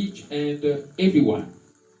of each and everyone.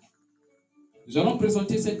 Nous allons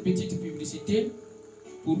présenter cette petite publicité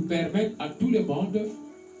pour permettre à tout le monde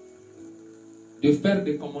de faire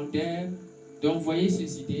des commentaires, d'envoyer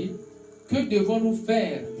ses idées. Que devons-nous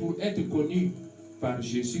faire pour être connus par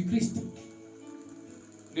Jésus-Christ?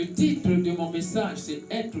 Le titre de mon message, c'est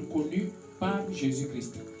Être connu par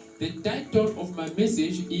Jésus-Christ. The title of my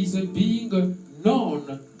message is Being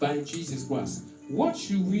Known by Jesus Christ. What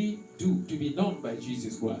should we do to be known by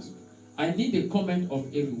Jesus Christ? I need a comment of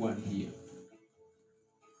everyone here.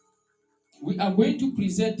 We are going to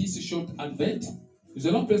present this short advert. Nous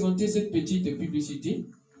allons présenter cette petite publicité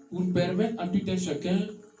pour permettre à tout un chacun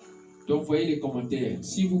d'envoyer les commentaires.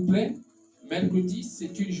 S'il vous plaît, mercredi,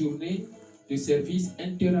 c'est une journée de service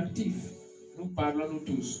interactif. Nous parlons nous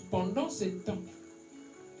tous. Pendant ce temps,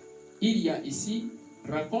 il y a ici,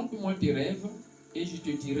 raconte-moi tes rêves et je te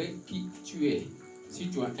dirai qui tu es. Si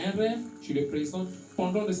tu as un rêve, tu le présentes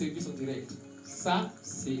pendant le service en direct. Ça,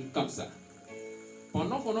 c'est comme ça.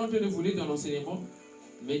 Pendant qu'on est en train de voler dans l'enseignement,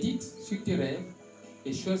 médite sur tes rêves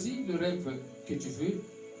et choisis le rêve que tu veux,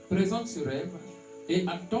 présente ce rêve et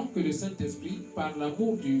attends que le Saint-Esprit, par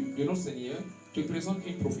l'amour de notre Seigneur, te présente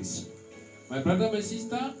une prophétie. My brother, my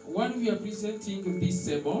sister, while we are presenting this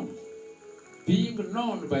sermon, being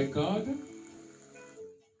known by God,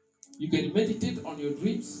 you can meditate on your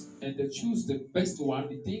dreams and choose the best one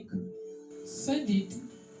you think, send it,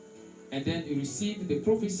 and then you receive the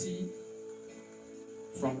prophecy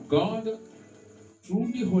from God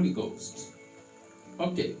through the Holy Ghost.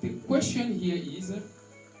 Okay, the question here is,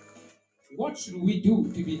 what should we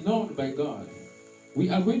do to be known by God? We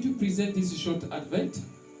are going to present this short advert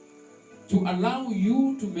to allow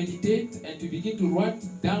you to meditate and to begin to write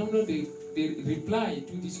down the reply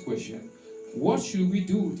to this question. What should we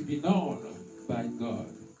do to be known by God?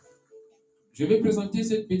 Je vais présenter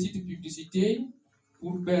cette petite publicité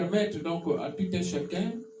pour permettre donc à tout un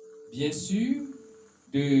chacun, bien sûr,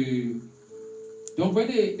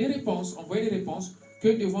 d'envoyer des réponses. Envoyer des réponses. Que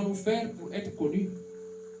devons-nous faire pour être connus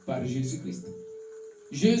par Jésus-Christ?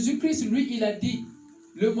 Jésus-Christ, lui, il a dit,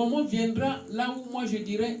 le moment viendra là où moi je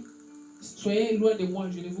dirai, soyez loin de moi,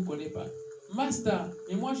 je ne vous connais pas. Master,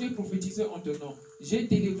 mais moi j'ai prophétisé en ton nom, j'ai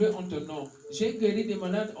délivré en ton nom, j'ai guéri des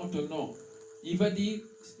malades en ton nom. Il va dire,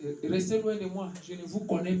 restez loin de moi, je ne vous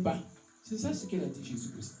connais pas. C'est ça ce qu'il a dit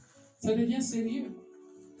Jésus-Christ. Ça devient sérieux.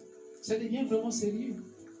 Ça devient vraiment sérieux.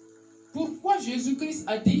 Pourquoi Jésus-Christ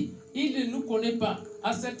a dit, il ne nous connaît pas?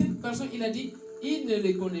 À certaines personnes, il a dit, il ne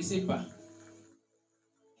les connaissait pas.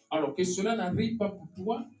 Alors que cela n'arrive pas pour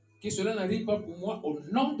toi, que cela n'arrive pas pour moi, au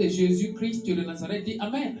nom de Jésus-Christ de Nazareth, dit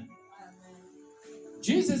Amen.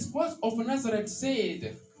 Jesus Christ of Nazareth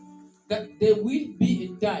said that there will be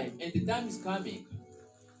a time, and the time is coming,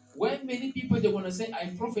 when many people they want to say, I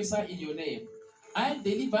prophesy in your name, I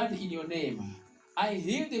delivered in your name, I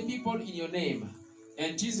heal the people in your name.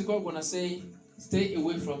 And Jesus God gonna say, stay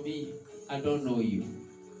away from me, I don't know you.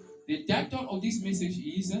 The title of this message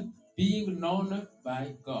is Being Known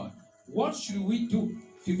by God. What should we do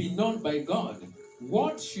to be known by God?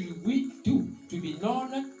 What should we do to be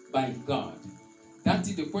known by God? That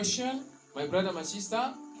is the question, my brother, my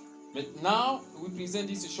sister. But now we present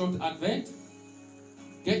this short advert.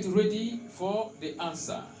 Get ready for the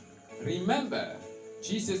answer. Remember,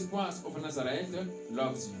 Jesus Christ of Nazareth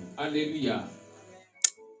loves you. Hallelujah.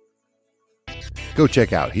 Go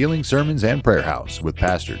check out Healing Sermons and Prayer House with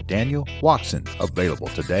Pastor Daniel Watson, available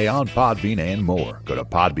today on Podbean and more. Go to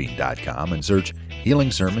podbean.com and search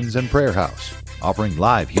Healing Sermons and Prayer House, offering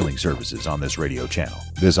live healing services on this radio channel.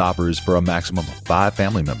 This offer is for a maximum of 5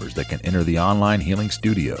 family members that can enter the online healing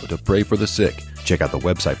studio to pray for the sick. Check out the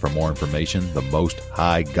website for more information,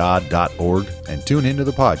 themosthighgod.org, and tune into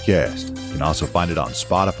the podcast. You can also find it on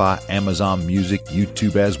Spotify, Amazon Music,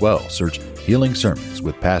 YouTube as well. Search Healing Sermons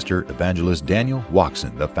with Pastor Evangelist Daniel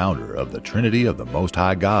Watson, the founder of the Trinity of the Most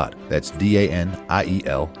High God. That's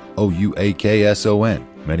DANIELOUAKSON.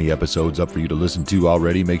 Many episodes up for you to listen to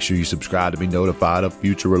already. Make sure you subscribe to be notified of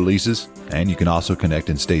future releases. And you can also connect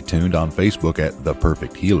and stay tuned on Facebook at The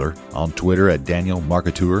Perfect Healer, on Twitter at Daniel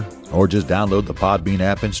Marketeur, or just download the Podbean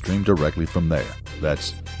app and stream directly from there.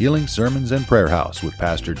 That's Healing Sermons and Prayer House with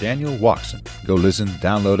Pastor Daniel Watson. Go listen,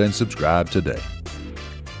 download, and subscribe today.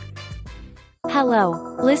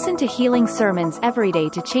 Hello, listen to healing sermons every day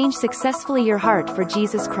to change successfully your heart for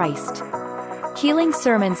Jesus Christ. Healing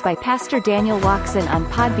Sermons by Pastor Daniel Watson on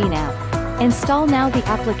Podbean app. Install now the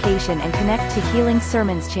application and connect to Healing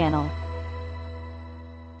Sermons channel.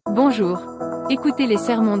 Bonjour. Écoutez les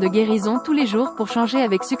sermons de guérison tous les jours pour changer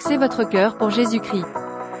avec succès votre cœur pour Jésus-Christ.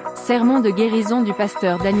 Sermons de guérison du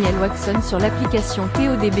pasteur Daniel Watson sur l'application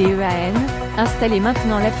PODBEAN. Installez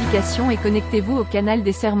maintenant l'application et connectez-vous au canal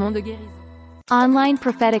des sermons de guérison. Online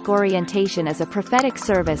Prophetic Orientation is a prophetic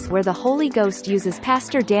service where the Holy Ghost uses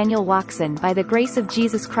Pastor Daniel Watson by the grace of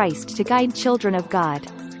Jesus Christ to guide children of God.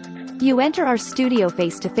 You enter our studio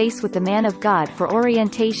face-to-face with the man of God for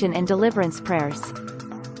orientation and deliverance prayers.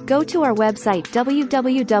 Go to our website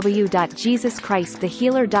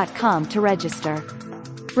www.jesuschristthehealer.com to register.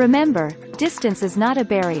 Remember, distance is not a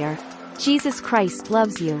barrier. Jesus Christ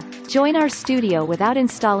loves you. Join our studio without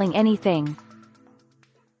installing anything.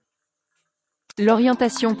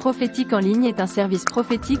 L'orientation prophétique en ligne est un service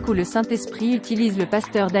prophétique où le Saint-Esprit utilise le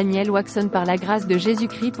pasteur Daniel Watson par la grâce de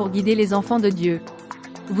Jésus-Christ pour guider les enfants de Dieu.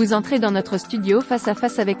 Vous entrez dans notre studio face à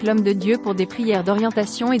face avec l'homme de Dieu pour des prières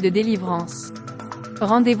d'orientation et de délivrance.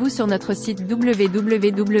 Rendez-vous sur notre site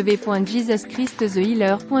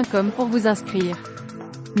www.jesuschristthehealer.com pour vous inscrire.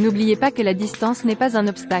 N'oubliez pas que la distance n'est pas un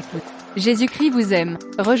obstacle. Jésus-Christ vous aime.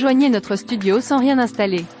 Rejoignez notre studio sans rien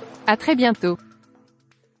installer. À très bientôt.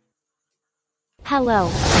 Hello,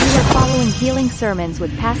 you are following Healing Sermons with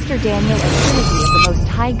Pastor Daniel and Trinity of the Most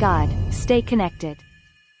High God. Stay connected.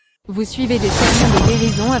 Vous suivez des sermons de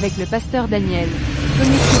guérison avec le pasteur Daniel.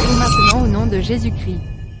 Connectez-vous maintenant au nom de Jésus-Christ.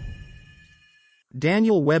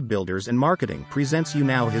 Daniel Web Builders and Marketing presents you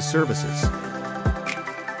now his services.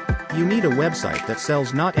 You need a website that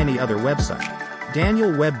sells not any other website.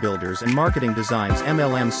 Daniel Web Builders and Marketing designs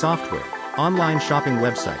MLM software, online shopping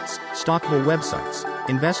websites, stockable websites,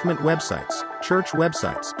 investment websites, church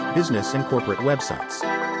websites, business and corporate websites.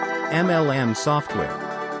 MLM software.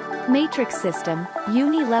 Matrix system,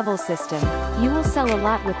 uni-level system. You will sell a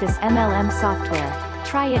lot with this MLM software.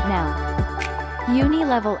 Try it now.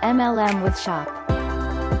 Uni-level MLM with shop.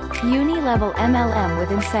 Uni-level MLM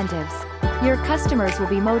with incentives. Your customers will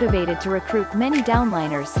be motivated to recruit many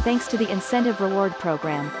downliners thanks to the incentive reward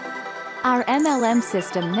program. Our MLM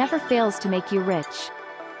system never fails to make you rich.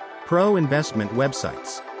 Pro investment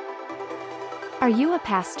websites. Are you a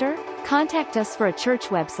pastor? Contact us for a church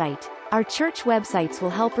website. Our church websites will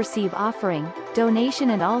help receive offering, donation,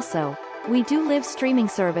 and also, we do live streaming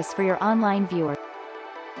service for your online viewer.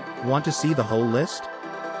 Want to see the whole list?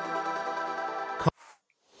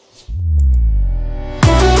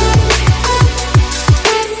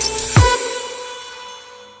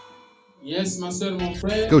 Yes, my son, my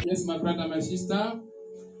friend. Go. Yes, my brother, my sister.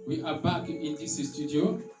 We are back in this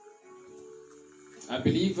studio. I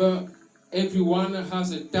believe everyone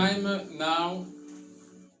has a time now.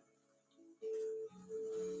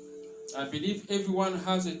 I believe everyone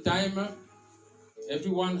has a time.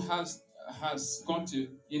 Everyone has got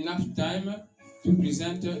enough time to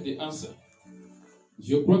present the answer.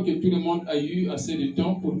 Je crois que tout le monde a eu assez de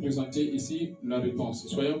temps pour présenter ici la réponse.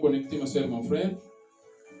 Soyons connectés, ma soeur, mon frère.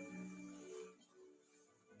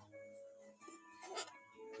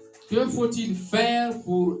 Que faut-il faire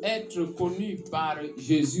pour être connu par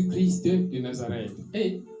Jésus-Christ de Nazareth?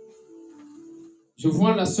 Et je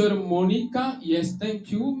vois la sœur Monica. Yes, thank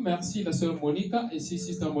you. Merci la sœur Monica. Ici,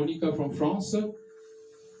 Sister Monica from France.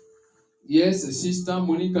 Yes, Sister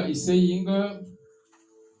Monica is saying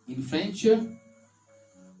in French,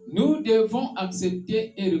 nous devons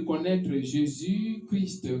accepter et reconnaître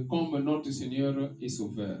Jésus-Christ comme notre Seigneur et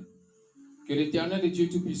Sauveur. Que l'Éternel de Dieu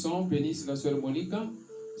Tout-Puissant bénisse la sœur Monica.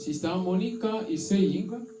 Sister Monica is saying,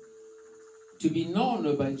 to be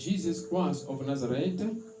known by Jesus Christ of Nazareth,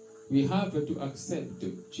 we have to accept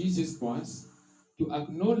Jesus Christ, to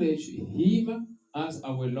acknowledge Him as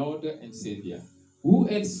our Lord and Savior. Who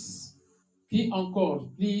else? Qui encore?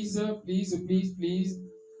 Please,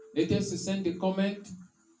 let us send a comment.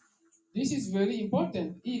 This is very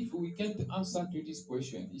important. If we can't answer to this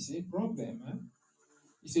question, it's a problem. Huh?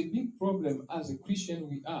 It's a big problem. As a Christian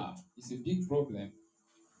we are. It's a big problem.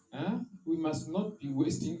 Huh? We must not be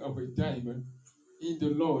wasting our time in the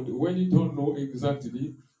Lord when you don't know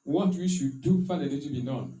exactly what we should do for it to be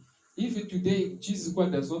known. If today Jesus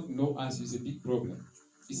Christ does not know us, it's a big problem.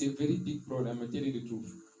 It's a very big problem, I'm telling you the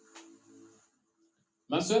truth.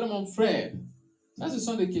 Ma soeur, mon frère, ça ce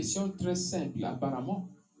sont des questions très simples apparemment,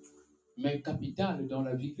 mais capitales dans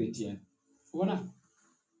la vie chrétienne. Voilà.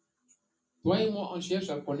 Toi et moi, on cherche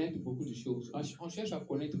à connaître beaucoup de choses. On cherche à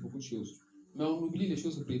connaître beaucoup de choses, mais on oublie les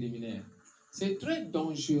choses préliminaires. C'est très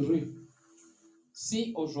dangereux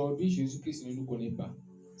si aujourd'hui Jésus-Christ ne nous connaît pas.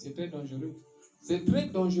 C'est très dangereux. C'est très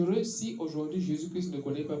dangereux si aujourd'hui Jésus-Christ ne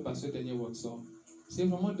connaît pas Pasteur Daniel Watson. C'est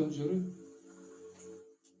vraiment dangereux.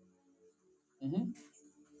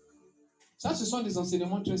 Ça, ce sont des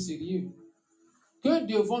enseignements très sérieux. Que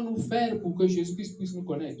devons-nous faire pour que Jésus-Christ puisse nous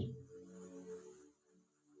connaître?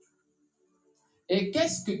 Et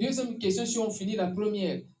qu'est-ce que, deuxième question, si on finit la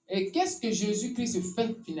première, et qu'est-ce que Jésus-Christ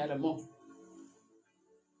fait finalement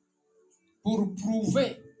pour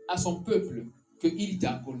prouver à son peuple qu'il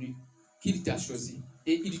t'a connu, qu'il t'a choisi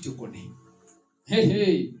et il te connaît? Hey,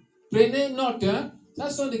 hey. Prenez note, hein? Ça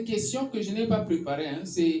sont des questions que je n'ai pas préparées. Hein?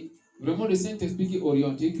 C'est vraiment le Saint-Esprit qui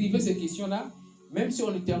oriente. Écrivez ces questions-là, même si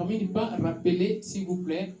on ne termine pas, rappelez, s'il vous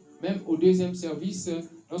plaît, même au deuxième service,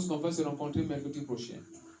 lorsqu'on va se rencontrer mercredi prochain.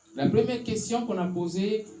 La première question qu'on a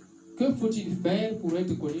posée, que faut-il faire pour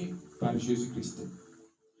être connu par Jésus-Christ?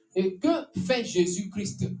 Et que fait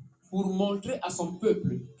Jésus-Christ pour montrer à son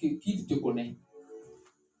peuple qu'il te connaît?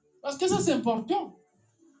 Parce que ça, c'est important.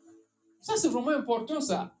 Ça, c'est vraiment important,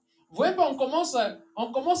 ça. Vous voyez pas, on commence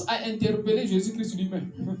à interpeller Jésus-Christ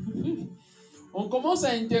lui-même. On commence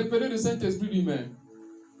à interpeller le Saint-Esprit lui-même.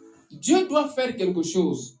 Dieu doit faire quelque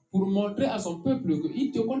chose pour montrer à son peuple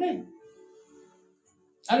qu'il te connaît.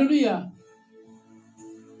 Alléluia.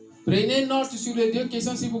 Prenez note sur les deux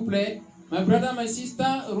questions, s'il vous plaît. My brother, my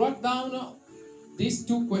sister, write down these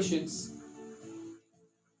two questions.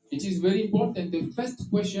 It is very important. The first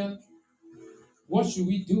question, what should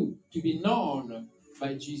we do to be known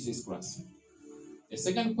by Jesus Christ? The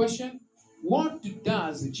second question, what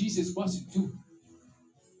does Jesus Christ do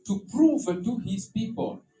to prove to his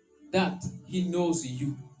people that he knows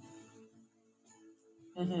you?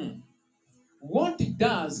 What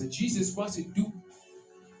does Jesus Christ do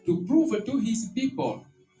to prove to his people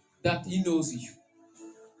that he knows you?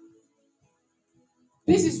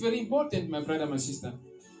 This is very important, my brother, my sister.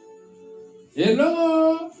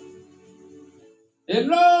 Hello?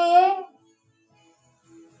 Hello?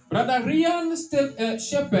 Brother Rian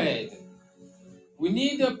Shepherd. We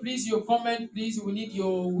need, please, your comment, please. We need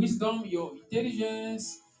your wisdom, your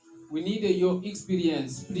intelligence. We need your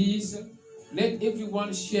experience. Please, let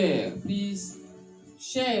everyone share. Please,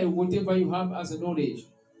 share whatever you have as a knowledge.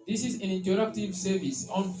 This is an interactive service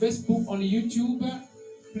on Facebook, on YouTube.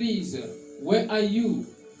 Please, where are you?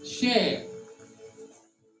 Share.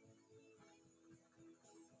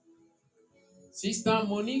 Sister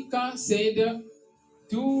Monica said,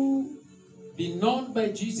 to be known by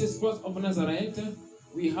Jesus Christ of Nazareth,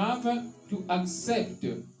 we have to accept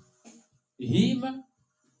him.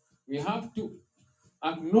 We have to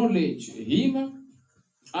acknowledge him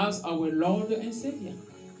as our Lord and Savior.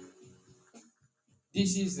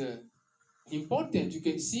 This is important. You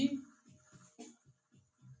can see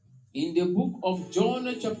in the book of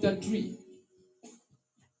John chapter 3,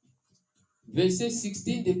 verse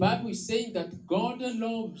 16, the Bible is saying that God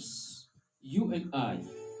loves you and I.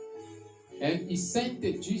 And he sent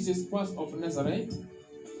Jesus Christ of Nazareth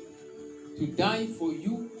to die for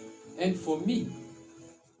you and for me.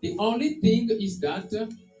 The only thing is that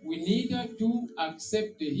we need to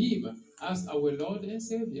accept him as our Lord and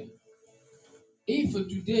Savior. If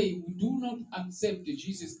today we do not accept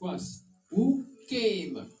Jesus Christ, who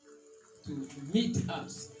came to meet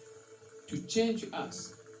us, to change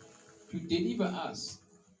us, to deliver us,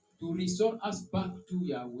 to restore us back to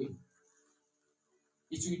Yahweh,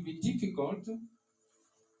 it will be difficult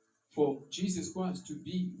for Jesus Christ to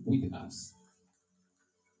be with us.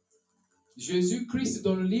 Jésus-Christ,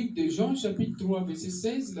 dans le livre de Jean, chapitre 3, verset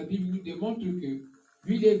 16, la Bible nous démontre que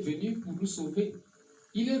lui, il est venu pour nous sauver.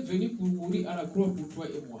 Il est venu pour mourir à la croix pour toi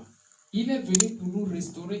et moi. Il est venu pour nous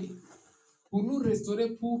restaurer. Pour nous restaurer,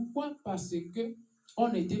 pourquoi? Parce que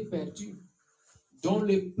on était perdus. Dans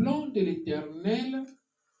le plan de l'Éternel,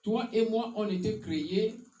 toi et moi, on était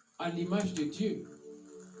créés à l'image de Dieu.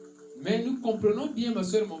 Mais nous comprenons bien, ma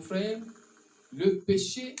soeur, mon frère, le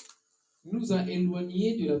péché nous a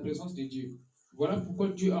éloignés de la présence de Dieu. Voilà pourquoi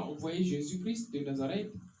Dieu a envoyé Jésus-Christ de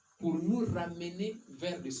Nazareth pour nous ramener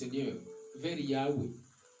vers le Seigneur, vers Yahweh.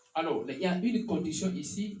 Alors, il y a une condition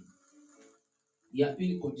ici. Il y a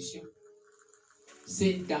une condition.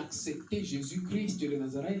 C'est d'accepter Jésus-Christ de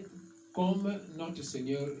Nazareth comme notre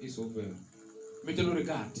Seigneur et Sauveur. Maintenant,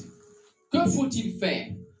 regarde. Que faut-il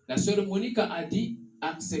faire? La sœur Monica a dit,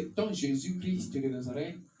 acceptons Jésus-Christ de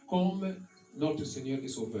Nazareth comme notre Seigneur et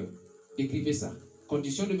Sauveur. Écrivez ça.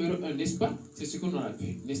 Condition numéro 1, n'est-ce pas? C'est ce qu'on a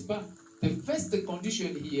vu, n'est-ce pas? The first condition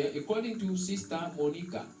here, according to Sister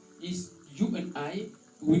Monica, is you and I,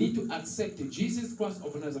 we need to accept Jesus Christ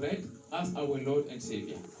of Nazareth as our Lord and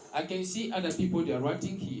Savior. I can see other people they are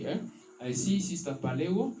writing here. I see Sister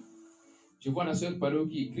Paleo. Je vois la sœur Paleo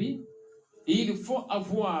qui écrit. Il faut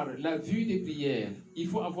avoir la vue des prières. Il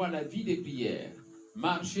faut avoir la vie des prières.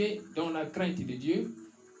 Marcher dans la crainte de Dieu.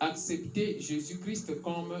 Accepter Jésus-Christ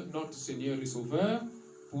comme notre Seigneur et Sauveur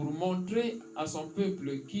pour montrer à son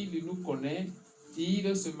peuple qu'il nous connaît.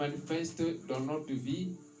 Il se manifeste dans notre vie.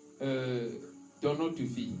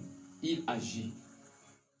 Il agit.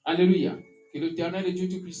 Alléluia. Que l'Éternel et Dieu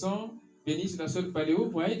Tout-Puissant bénisse la sœur Paléo.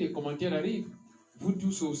 Vous voyez, des commentaires arrivent. Vous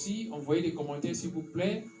tous aussi, envoyez des commentaires s'il vous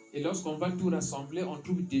plaît. Et lorsqu'on va tout rassembler, on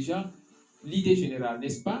trouve déjà l'idée générale,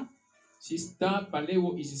 n'est-ce pas? Sister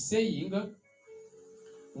Paléo is saying,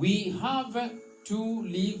 we have to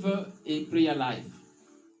live a prayer life.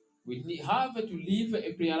 We have to live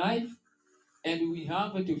a prayer life and we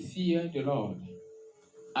have to fear the Lord.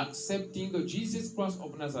 Accepting Jesus Christ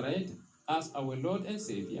of Nazareth as our Lord and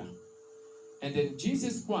Savior. And then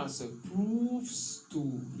Jesus Christ proves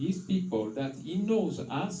to his people that he knows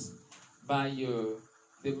us by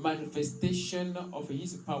the manifestation of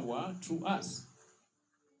his power through us.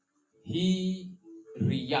 He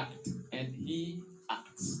reacts and he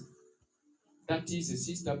acts. That is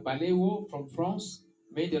Sister Paléo from France.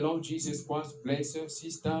 May the Lord Jesus Christ bless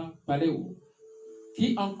Sister Paléo.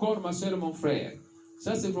 Qui encore, ma soeur, mon frère?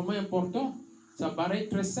 Ça, c'est vraiment important. Ça paraît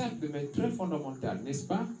très simple, mais très fondamental, n'est-ce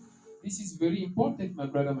pas? This is very important, my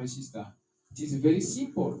brother, my sister. It is very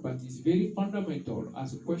simple, but it's very fundamental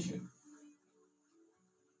as a question.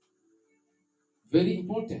 Very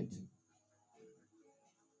important.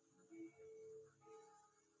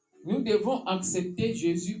 Nous devons accepter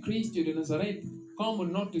Jésus-Christ de Nazareth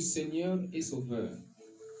comme notre Seigneur et Sauveur.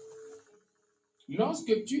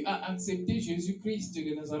 Lorsque tu as accepté Jésus-Christ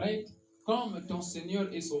de Nazareth comme ton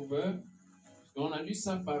Seigneur et Sauveur, on a lu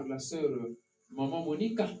ça par la sœur Maman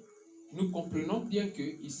Monica, nous comprenons bien que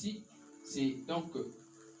ici, c'est donc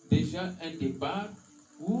déjà un départ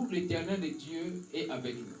où l'Éternel de Dieu est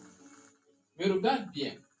avec nous. Mais regarde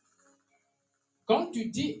bien, quand tu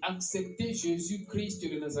dis accepter Jésus-Christ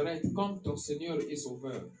de Nazareth comme ton Seigneur et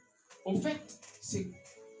Sauveur, au fait, c'est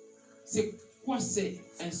quoi c'est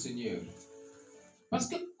un Seigneur? Parce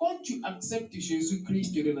que quand tu acceptes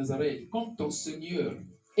Jésus-Christ de Nazareth comme ton Seigneur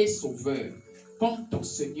et Sauveur, comme ton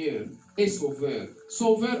Seigneur et Sauveur,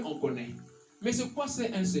 Sauveur on connaît, mais c'est quoi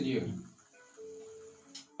c'est un Seigneur?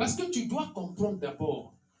 Parce que tu dois comprendre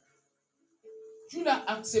d'abord, tu l'as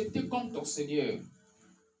accepté comme ton Seigneur.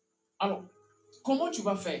 Alors, comment tu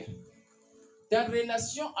vas faire? Ta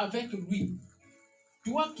relation avec lui,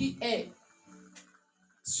 toi qui es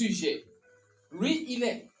sujet, lui il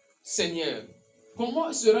est Seigneur.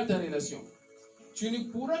 Comment sera ta relation? Tu ne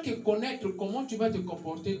pourras que connaître comment tu vas te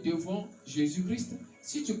comporter devant Jésus-Christ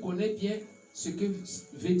si tu connais bien ce que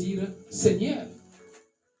veut dire Seigneur.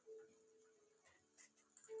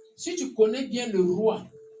 Si tu connais bien le roi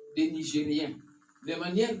des Nigériens, la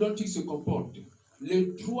manière dont il se comporte,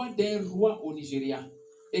 le droit d'un roi au Nigeria,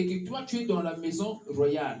 et que toi tu es dans la maison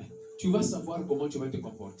royale, tu vas savoir comment tu vas te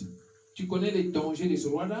comporter. Tu connais les dangers de ce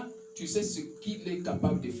roi-là, tu sais ce qu'il est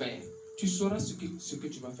capable de faire. Tu sauras ce que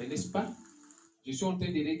tu vas faire, n'est-ce pas? Je suis en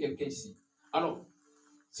train d'aider quelqu'un ici. Alors,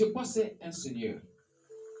 c'est quoi c'est un Seigneur?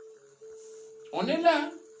 On est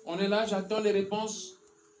là, j'attends les réponses.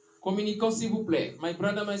 Communiquons s'il vous plaît. My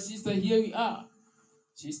brother, my sister, here we are.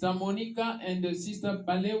 Sister Monica and Sister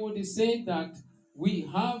Paleo, they say that we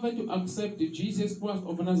have to accept Jesus Christ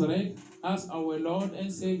of Nazareth as our Lord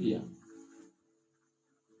and Savior.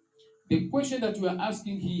 The question that we are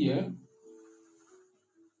asking here,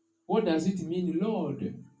 what does it mean,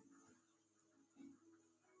 Lord?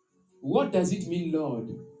 What does it mean, Lord?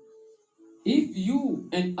 If you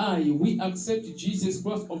and I, we accept Jesus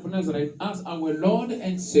Christ of Nazareth as our Lord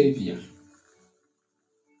and Savior,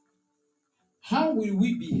 how will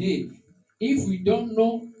we behave if we don't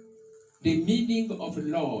know the meaning of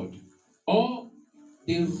Lord or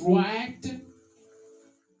the right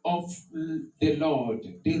of the Lord,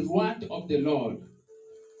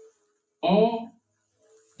 or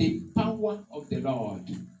the power of the Lord?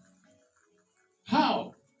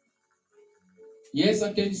 How? Yes,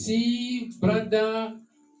 I can see Brother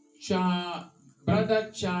Chawan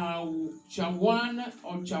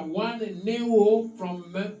Neo from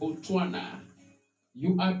Botswana.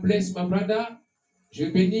 You are blessed, my brother. Je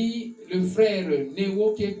bénis le frère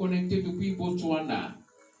Neo qui est connecté depuis Botswana.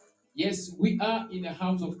 Yes, we are in the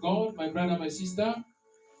house of God, my brother, my sister.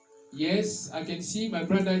 Yes, I can see my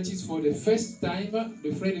brother, it is for the first time.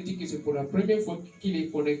 Le frère dit que c'est pour la première fois qu'il est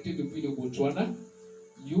connecté depuis le Botswana.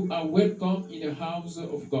 You are welcome in the house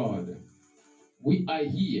of God. We are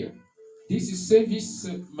here. This is service,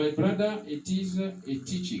 my brother, it is a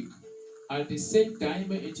teaching. At the same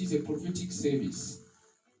time, it is a prophetic service.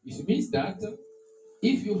 It means that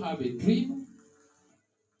if you have a dream,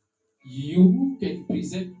 you can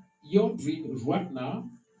present your dream right now,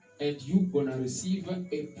 and you're gonna receive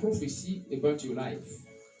a prophecy about your life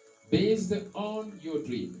based on your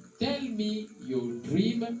dream. Tell me your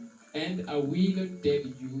dream, and I will tell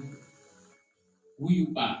you who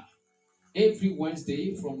you are. Every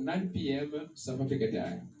Wednesday from 9 p.m. South Africa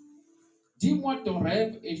time. Dis-moi ton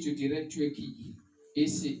rêve et je te dirai tu es qui. Et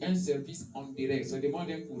c'est un service en direct. Ça demande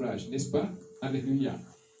un courage, n'est-ce pas? Alléluia.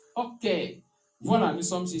 Ok. Voilà, nous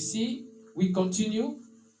sommes ici. We continue.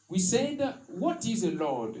 We said, what is the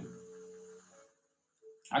Lord?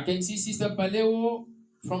 I can see Sister Paléo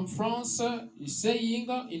from France is saying,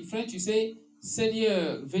 in French, you say,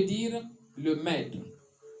 Seigneur veut dire le maître,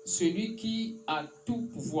 celui qui a tout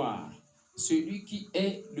pouvoir, celui qui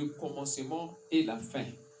est le commencement et la fin,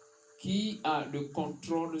 qui a le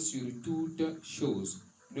contrôle sur toutes choses,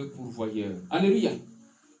 le pourvoyeur. Alléluia.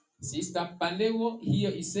 Sister Paléo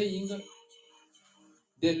here is saying,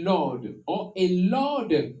 the Lord, or a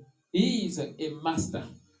Lord is a master.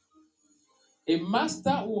 A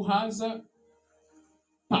master who has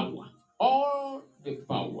power, all the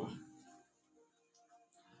power.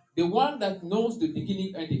 The one that knows the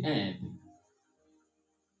beginning and the end.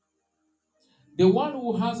 The one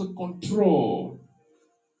who has control.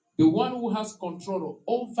 The one who has control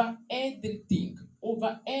over everything.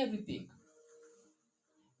 Over everything.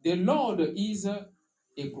 The Lord is a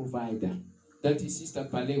provider. That is Sister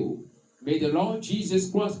Paléo. May the Lord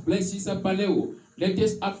Jesus Christ bless Sister Paléo. Let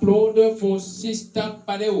us applaud for Sister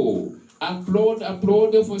Paléo. Applaud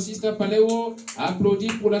for Sister Paléo.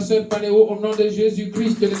 Applaudis pour la sœur Paléo au nom de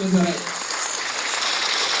Jésus-Christ de Nazareth.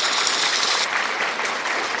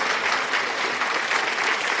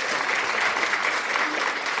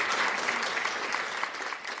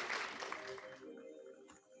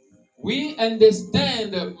 We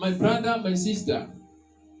understand, my brother, my sister,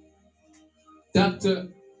 that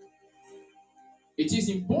it is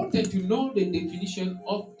important to know the definition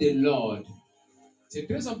of the Lord. C'est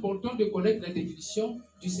très important de connaître la définition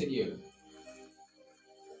du Seigneur.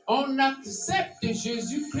 On accepte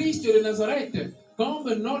Jésus-Christ de Nazareth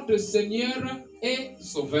comme notre Seigneur et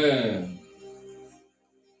Sauveur.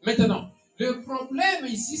 Maintenant, le problème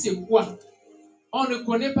ici, c'est quoi? On ne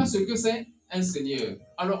connaît pas ce que c'est un Seigneur.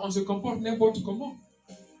 Alors, on se comporte n'importe comment.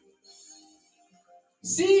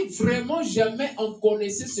 Si vraiment jamais on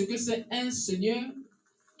connaissait ce que c'est un Seigneur,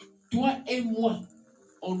 toi et moi,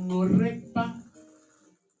 on n'aurait pas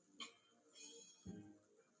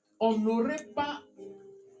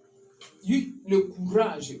eu le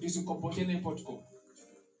courage de se comporter n'importe comment.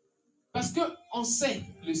 Parce qu'on sait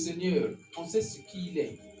le Seigneur, on sait ce qu'il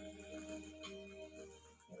est.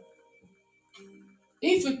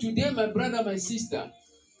 If today, my brother, my sister,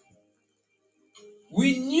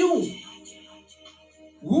 we knew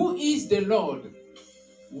who is the Lord,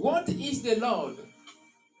 what is the Lord,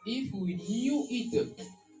 if we knew it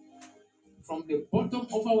from the bottom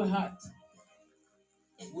of our heart,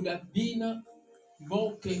 would have been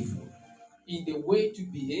more careful in the way to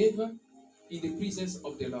behave in the presence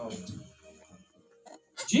of the Lord.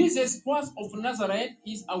 Jesus Christ of Nazareth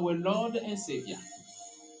is our Lord and Savior.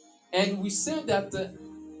 And we say that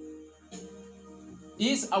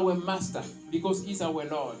He's our master because He's our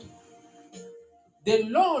Lord. The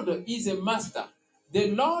Lord is a master.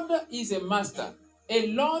 The Lord is a master. A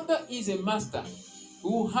Lord is a master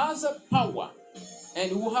who has power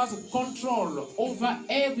and who has control over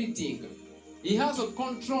everything. He has a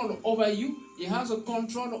control over you. He has a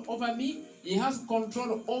control over me. He has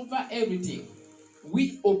control over everything.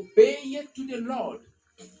 We obey to the Lord,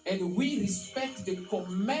 and we respect the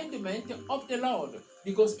commandment of the Lord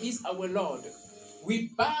because He's our Lord.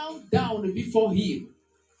 We bow down before Him,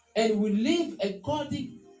 and we live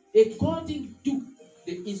according to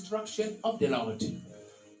the instruction of the Lord.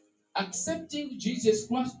 Accepting Jesus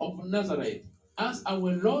Christ of Nazareth as our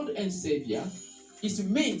Lord and Savior, it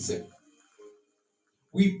means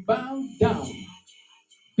we bow down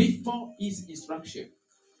before His instruction.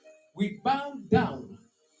 We bow down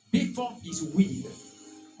before His will.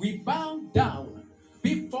 We bow down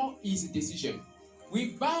before His decision.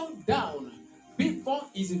 We bow down before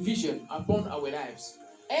His vision upon our lives.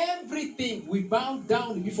 Everything we bow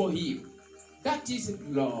down before Him. That is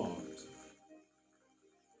Lord.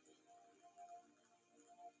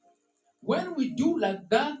 When we do like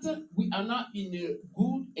that, we are now in a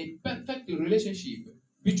good, a perfect relationship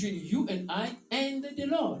between you and I and the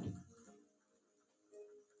Lord.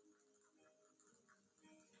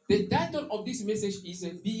 The title of this message is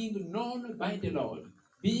Being Known by the Lord.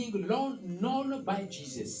 Being known by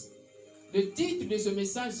Jesus. Le titre de ce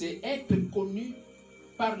message, c'est Être connu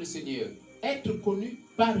par le Seigneur. Être connu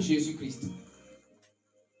par Jésus-Christ.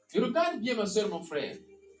 Et regarde bien ma soeur, mon frère.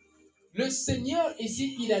 Le Seigneur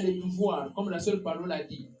ici, il a le pouvoir, comme la sœur Paulo l'a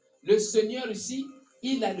dit. Le Seigneur ici,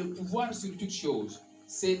 il a le pouvoir sur toutes choses.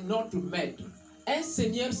 C'est notre maître. Un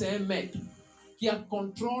Seigneur, c'est un maître qui a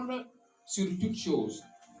contrôle sur toutes choses.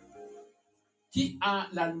 Qui a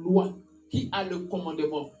la loi, qui a le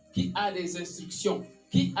commandement, qui a des instructions,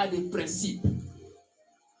 qui a des principes.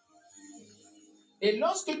 Et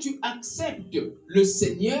lorsque tu acceptes le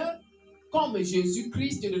Seigneur comme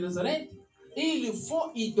Jésus-Christ de Nazareth, il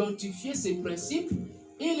faut identifier ses principes,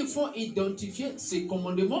 il faut identifier ses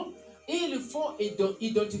commandements, il faut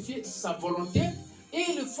identifier sa volonté,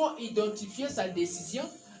 il faut identifier sa décision,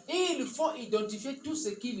 il faut identifier tout ce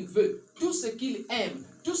qu'il veut, tout ce qu'il aime,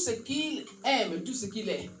 tout ce qu'il aime, tout ce qu'il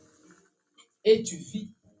est. Et tu vis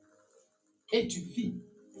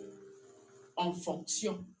en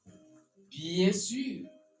fonction, bien sûr,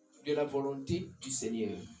 de la volonté du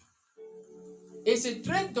Seigneur. Et c'est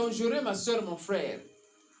très dangereux, ma soeur, mon frère,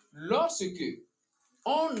 lorsque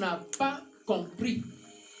on n'a pas compris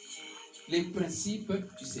les principes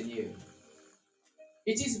du Seigneur.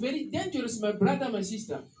 It is very dangerous, my brother, my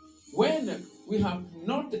sister, when we have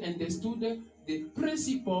not understood the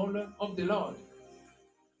principle of the Lord.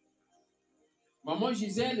 Maman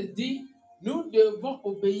Gisèle dit, nous devons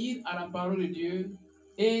obéir à la parole de Dieu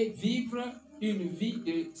et vivre une vie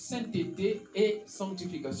de sainteté et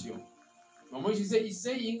sanctification. Maman Gisèle is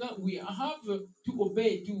saying we have to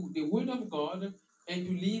obey to the word of God and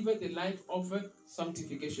to live the life of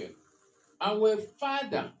sanctification. Our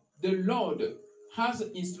Father, the Lord, has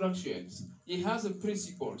instructions. He has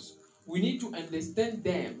principles. We need to understand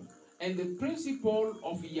them. And the principle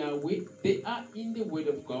of Yahweh, they are in the word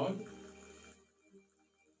of God.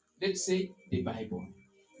 Let's say the Bible.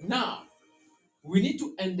 Now, we need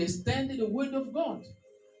to understand the word of God.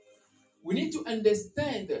 We need to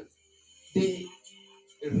understand the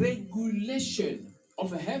regulation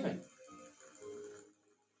of heaven.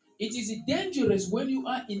 It is dangerous when you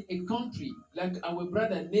are in a country like our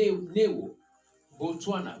brother Neo,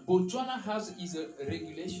 Botswana. Botswana has its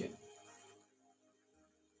regulation.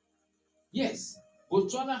 Yes,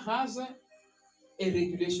 Botswana has a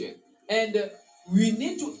regulation. And we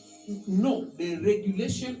need to know the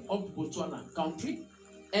regulation of Botswana country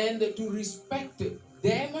and to respect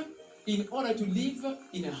them in order to live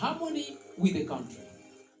in harmony with the country.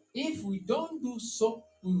 If we don't do so,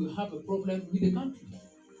 we will have a problem with the country.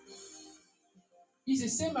 It's the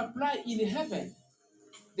same apply in heaven.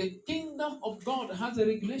 The kingdom of God has a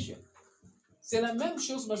regulation. C'est la même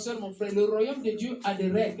chose, ma soeur, mon frère. Le royaume de Dieu a des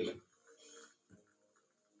règles.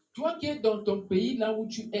 Toi qui es dans ton pays, là où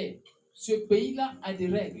tu es, ce pays-là a des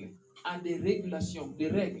règles, a des régulations, des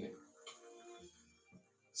règles.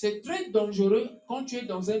 C'est très dangereux quand tu es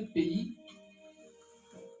dans un pays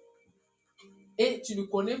et tu ne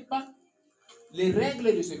connais pas les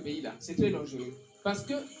règles de ce pays-là. C'est très dangereux parce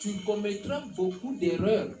que tu commettras beaucoup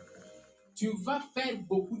d'erreurs. Tu vas faire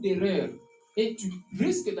beaucoup d'erreurs et tu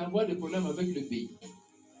risques d'avoir des problèmes avec le pays.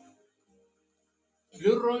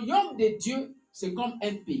 Le royaume de Dieu, c'est comme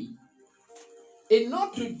un pays. Et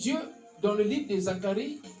notre Dieu, dans le livre de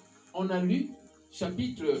Zacharie, on a lu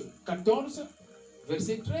chapitre 14,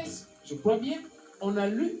 verset 13, je crois bien, on a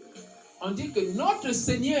lu, on dit que notre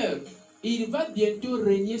Seigneur, il va bientôt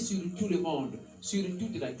régner sur tout le monde, sur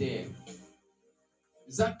toute la terre.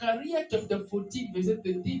 Zechariah chapter 14, verse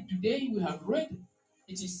 13, today we have read,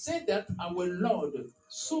 it is said that our Lord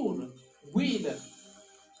soon will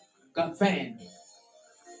govern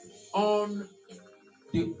on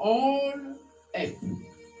the whole earth.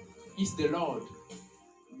 Is the Lord,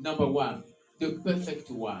 number one, the perfect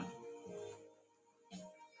one.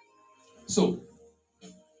 So,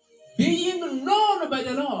 being known by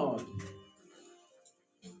the Lord,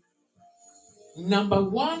 number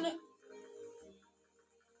one,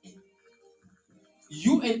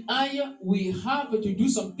 you and I, we have to do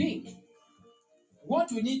something.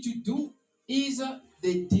 What we need to do is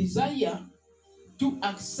the desire to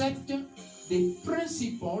accept the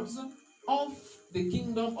principles of the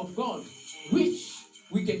kingdom of God, which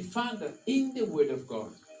we can find in the Word of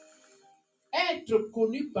God. Être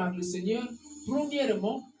connu par le Seigneur,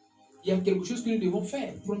 premièrement, il y a quelque chose que nous devons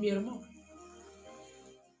faire, premièrement.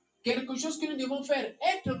 Quelque chose que nous devons faire,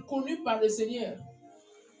 être connu par le Seigneur.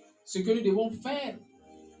 Ce que nous devons faire,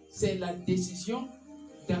 c'est la décision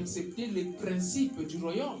d'accepter les principes du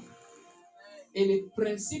royaume. Et les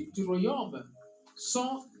principes du royaume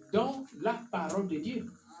sont dans la parole de Dieu.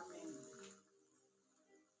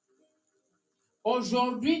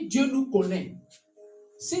 Aujourd'hui, Dieu nous connaît.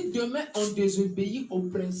 Si demain on désobéit aux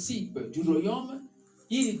principes du royaume,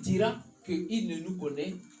 il dira qu'il ne nous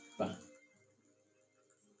connaît pas.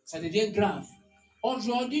 Ça devient grave.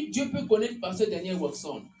 Aujourd'hui, Dieu peut connaître pasteur Daniel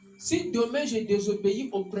Watson. Si demain je désobéis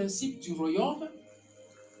aux principes du royaume,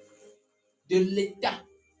 de l'état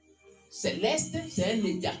céleste, c'est un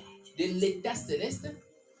état. De l'état céleste,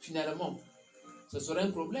 finalement, ce sera un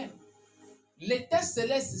problème. L'état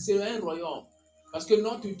céleste, c'est un royaume. Parce que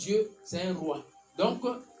notre Dieu, c'est un roi. Donc,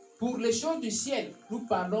 pour les choses du ciel, nous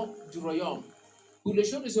parlons du royaume. Pour les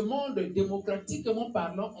choses de ce monde, démocratiquement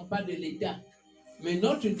parlant, on parle de l'état. Mais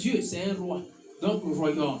notre Dieu, c'est un roi. Donc, le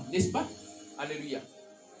royaume, n'est-ce pas? Alléluia.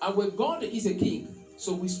 Our God is a king.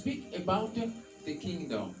 So we speak about the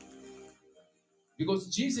kingdom. Because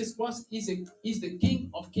Jesus Christ is the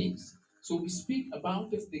King of kings. So we speak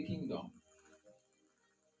about the kingdom.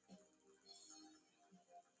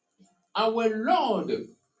 Our Lord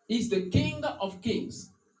is the King of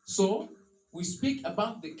kings. So we speak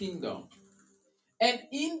about the kingdom. And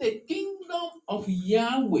in the kingdom of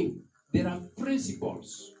Yahweh, there are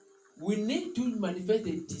principles. We need to manifest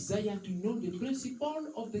the desire to know the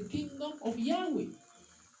principle of the kingdom of Yahweh.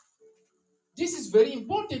 This is very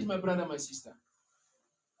important, my brother, my sister.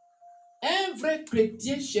 Un vrai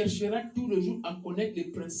chrétien cherchera tout le jour à connaître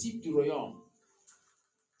les principes du royaume.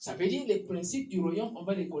 Ça veut dire les principes du royaume, on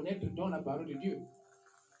va les connaître dans la parole de Dieu.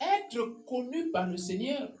 Être connu par le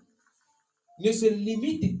Seigneur ne se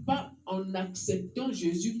limite pas en acceptant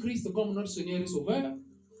Jésus-Christ comme notre Seigneur et Sauveur,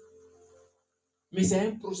 mais c'est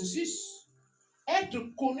un processus.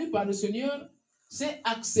 Être connu par le Seigneur, c'est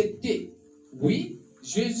accepter, oui,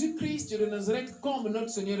 Jésus-Christ de Nazareth comme notre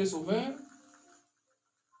Seigneur et Sauveur,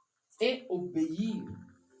 et obéir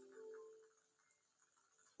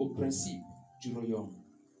aux principes du royaume.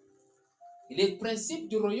 Et les principes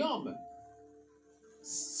du royaume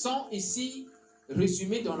sont ici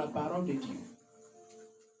résumés dans la parole de Dieu.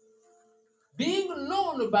 Being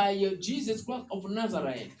known by Jesus Christ of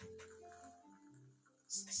Nazareth,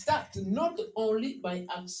 start not only by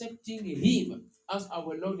accepting Him as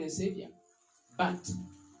our Lord and Savior, but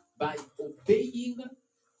by obeying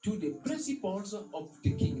to the principles of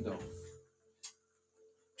the kingdom.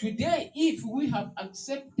 Today, if we have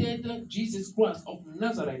accepted Jesus Christ of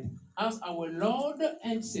Nazareth as our Lord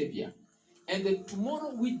and Savior, and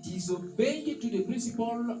tomorrow we disobey to the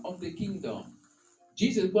principle of the kingdom,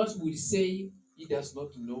 Jesus Christ will say He does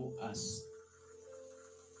not know us.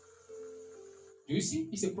 Do you see?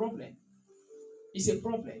 It's a problem. It's a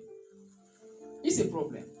problem. It's a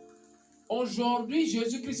problem. Aujourd'hui,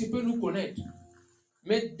 Jésus-Christ peut nous connaître.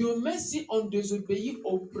 Mais demain, si on désobéit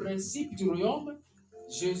au principe du royaume,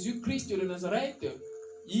 Jésus-Christ de Nazareth,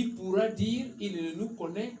 il pourra dire, il ne nous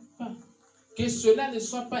connaît pas. Que cela ne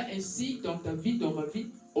soit pas ainsi dans ta vie, dans ma vie,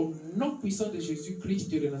 au nom puissant de Jésus-Christ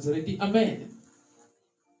de Nazareth. Amen.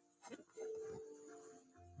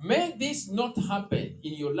 May this not happen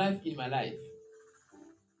in your life, in my life.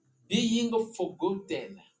 Being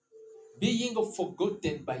forgotten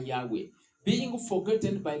by Yahweh, being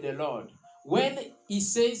forgotten by the Lord. When He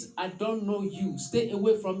says, I don't know you, stay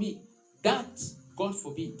away from me, that, God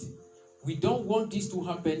forbid. We don't want this to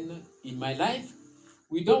happen in my life.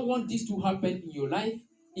 We don't want this to happen in your life.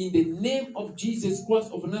 In the name of Jesus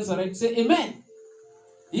Christ of Nazareth, say amen.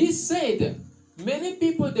 He said, many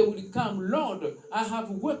people, they will come, Lord, I have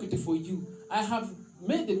worked for you. I have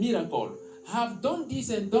made a miracle. I have done this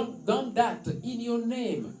and done that in your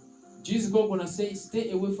name. Jesus is going to say,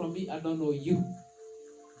 stay away from me, I don't know you.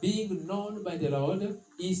 Being known by the Lord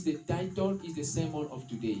is the title, is the sermon of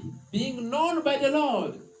today. Being known by the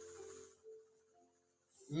Lord.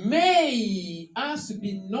 May us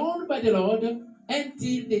be known by the Lord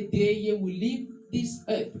until the day we leave this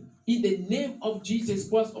earth. In the name of Jesus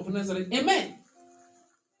Christ of Nazareth. Amen.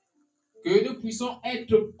 Que nous puissions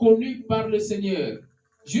être connus par le Seigneur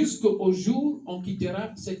jusqu'au jour où on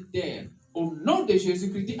quittera cette terre. Au nom de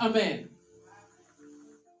Jésus-Christ. Amen.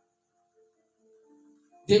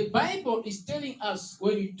 The Bible is telling us,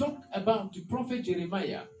 when you talk about the prophet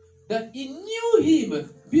Jeremiah, that he knew him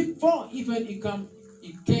before even he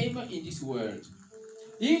came in this world.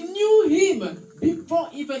 He knew him before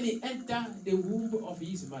even he entered the womb of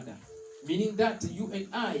his mother. Meaning that you and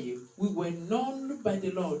I, we were known by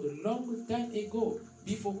the Lord a long time ago,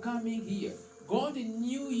 before coming here. God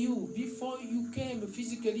knew you before you came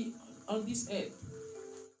physically on this earth.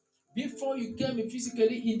 Before you came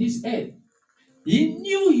physically in this earth. He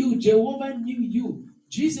knew you. Jehovah knew you.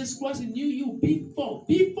 Jesus Christ knew you before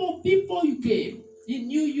you came. He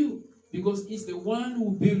knew you because he's the one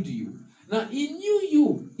who built you. Now, he knew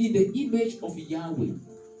you in the image of Yahweh.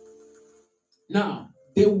 Now,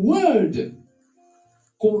 the word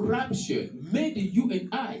corruption made you and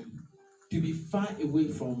I to be far away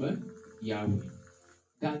from Yahweh.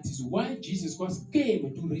 That is why Jesus Christ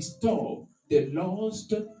came to restore the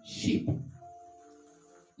lost sheep.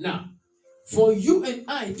 Now, for you and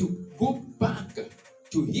I to go back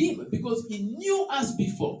to him, because he knew us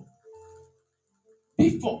before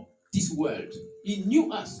this world, he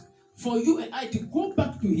knew us. For you and I to go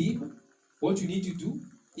back to him, what you need to do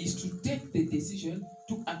is to take the decision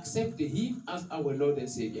to accept him as our Lord and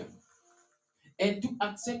Savior, and to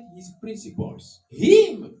accept his principles.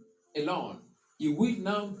 Him alone, he will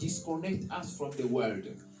now disconnect us from the world.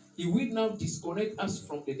 He will now disconnect us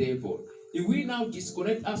from the devil. He will now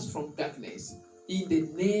disconnect us from darkness. In the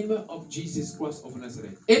name of Jesus Christ of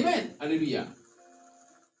Nazareth. Amen. Alléluia.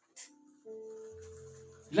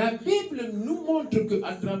 La Bible nous montre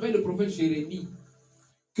qu'à travers le prophète Jérémie,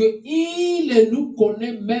 qu'il nous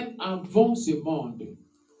connaît même avant ce monde.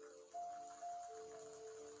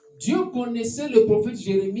 Dieu connaissait le prophète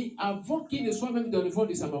Jérémie avant qu'il ne soit même dans le ventre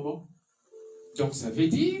de sa maman. Donc ça veut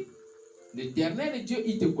dire, l'Éternel Dieu,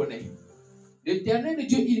 il te connaît. L'Éternel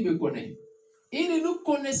Dieu, il me connaît. Il nous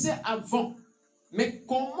connaissait avant. Mais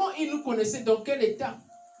comment il nous connaissait? Dans quel état?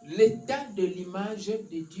 L'état de l'image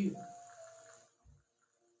de Dieu.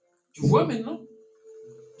 Tu vois maintenant?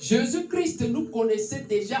 Jésus-Christ nous connaissait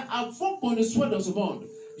déjà avant qu'on ne soit dans ce monde.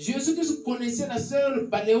 Jésus-Christ connaissait la sœur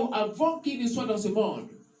Paléo avant qu'il ne soit dans ce monde.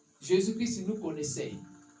 Jésus-Christ nous connaissait.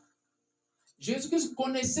 Jésus-Christ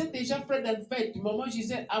connaissait déjà frère d'Alphète, maman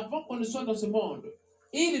Gisèle, avant qu'on ne soit dans ce monde.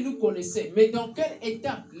 Il nous connaissait. Mais dans quel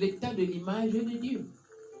état? L'état de l'image de Dieu.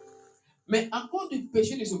 Mais à cause du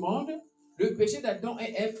péché de ce monde, le péché d'Adam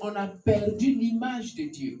et Ève, on a perdu l'image de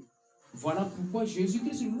Dieu. Voilà pourquoi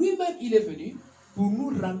Jésus-Christ lui-même, il est venu pour nous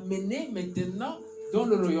ramener maintenant dans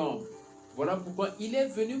le royaume. Voilà pourquoi il est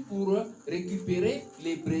venu pour récupérer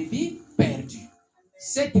les brebis perdues.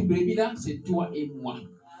 Cette brebis-là, c'est toi et moi.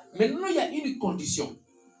 Maintenant, il y a une condition.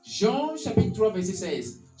 Jean chapitre 3, verset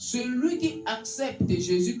 16. Celui qui accepte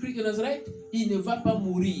Jésus-Christ de Nazareth, il ne va pas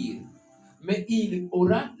mourir, mais il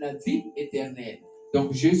aura la vie éternelle.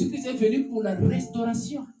 Donc Jésus-Christ est venu pour la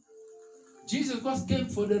restauration. Jesus Christ came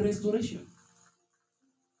for the restoration.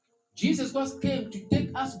 Jesus Christ came to take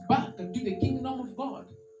us back to the kingdom of God.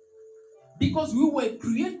 Because we were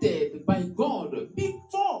created by God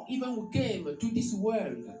before even we came to this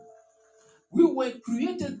world. We were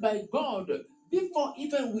created by God before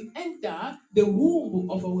even we enter the womb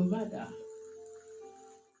of our mother.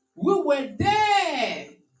 We were there,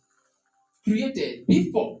 created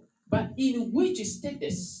before, but in which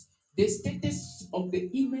status? The status of the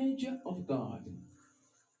image of God.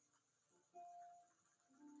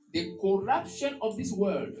 The corruption of this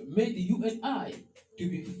world made you and I to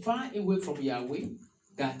be far away from Yahweh.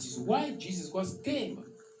 That is why Jesus Christ came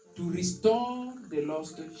to restore the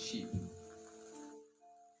lost sheep.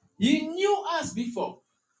 He knew us before.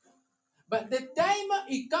 But the time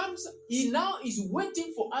he comes, he now is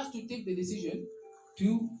waiting for us to take the decision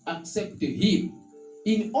to accept him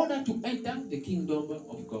in order to enter the kingdom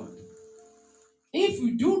of God. If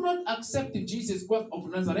we do not accept Jesus Christ of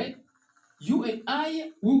Nazareth, you and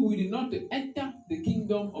I, we will not enter the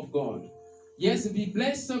kingdom of God. Yes, be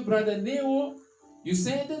blessed, Brother Neo. You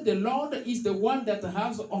said the Lord is the one that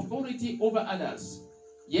has authority over others.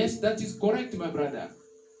 Yes, that is correct, my brother.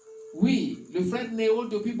 Oui, le frère Néo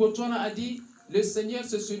depuis Botswana a dit, le Seigneur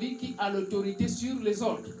c'est celui qui a l'autorité sur les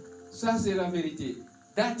autres. Ça c'est la vérité.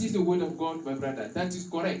 That is the word of God, my brother. That is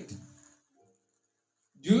correct.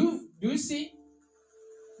 Do you see?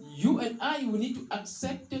 You and I, we need to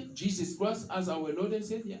accept Jesus Christ as our Lord and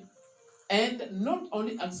Savior. And not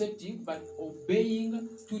only accepting, but obeying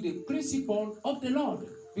to the principle of the Lord.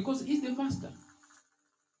 Because He's the Master.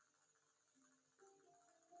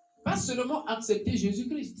 Pas seulement accepter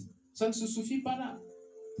Jésus-Christ. Ça ne se suffit pas là.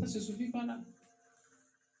 Ça ne se suffit pas là.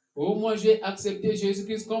 Oh, moi j'ai accepté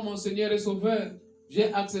Jésus-Christ comme mon Seigneur et Sauveur.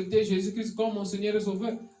 J'ai accepté Jésus-Christ comme mon Seigneur et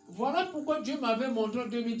Sauveur. Voilà pourquoi Dieu m'avait montré en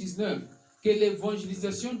 2019 que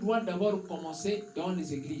l'évangélisation doit d'abord commencer dans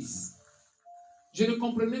les églises. Je ne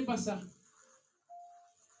comprenais pas ça.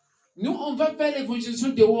 Nous, on va faire l'évangélisation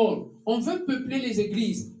dehors. On veut peupler les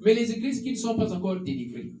églises, mais les églises qui ne sont pas encore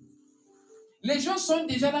délivrées. Les gens sont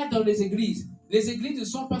déjà là dans les églises. Les églises ne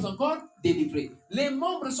sont pas encore délivrées. Les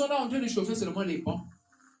membres sont là en train de chauffer seulement les bancs.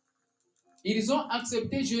 Ils ont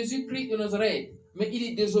accepté Jésus-Christ de Nazareth, mais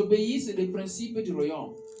ils désobéissent les principes du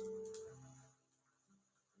royaume.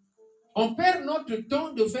 On perd notre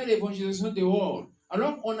temps de faire l'évangélisation dehors.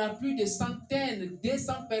 Alors on a plus de centaines,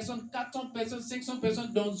 200 personnes, 400 personnes, 500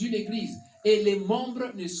 personnes dans une église. Et les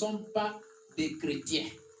membres ne sont pas des chrétiens.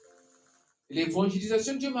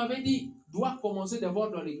 L'évangélisation, Dieu m'avait dit, doit commencer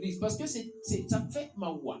d'abord dans l'église. Parce que ça fait ma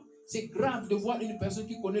voix. C'est grave de voir une personne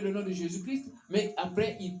qui connaît le nom de Jésus-Christ, mais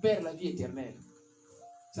après, il perd la vie éternelle.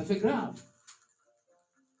 Ça fait grave.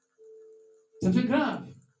 Ça fait grave.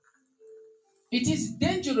 It is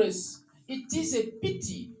dangerous. It is a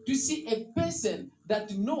pity to see a person that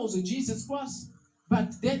knows Jesus Christ, but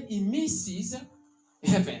then he misses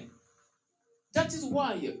heaven. That is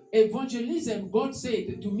why evangelism, God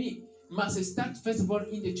said to me, must start first of all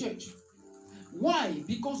in the church. Why?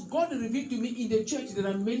 Because God revealed to me in the church there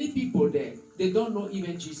are many people there. They don't know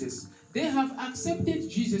even Jesus. They have accepted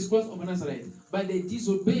Jesus Christ of Nazareth, but they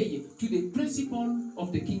disobey to the principle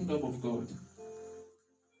of the kingdom of God.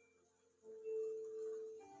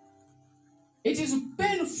 It is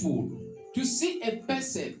painful to see a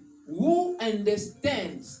person who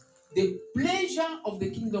understands the pleasure of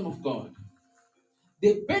the kingdom of God,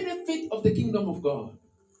 the benefit of the kingdom of God,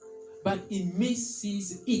 but he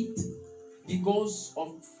misses it because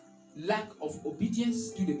of lack of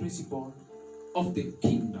obedience to the principle of the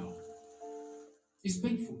kingdom. It's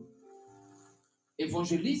painful.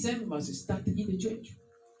 Evangelism must start in the church.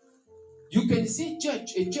 You can see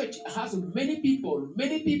a church has many people.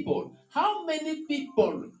 How many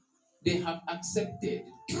people they have accepted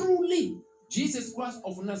truly Jesus Christ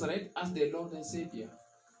of Nazareth as their Lord and Savior?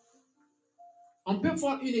 On peut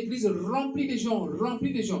voir une église remplie de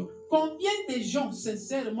gens. Combien de gens,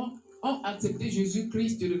 sincèrement, ont accepté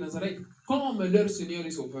Jésus-Christ de Nazareth comme leur Seigneur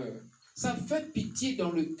et Sauveur? Ça fait pitié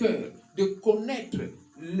dans le cœur de connaître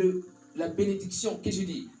la bénédiction, que je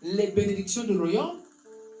dis, les bénédictions du royaume,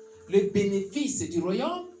 les bénéfices du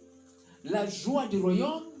royaume, la joie du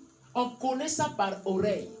royaume. On connaît ça par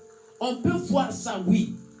oreille. On peut voir ça,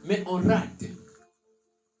 oui, mais on rate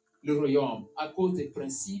le royaume à cause des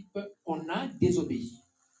principes qu'on a désobéis.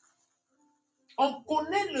 On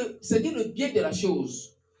connaît c'est-à-dire le bien de la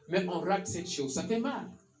chose, mais on rate cette chose. Ça fait mal.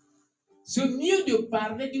 C'est mieux de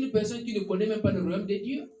parler d'une personne qui ne connaît même pas le royaume de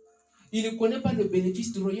Dieu. Il ne connaît pas le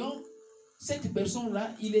bénéfice du royaume. Cette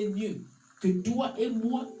personne-là, il est mieux que toi et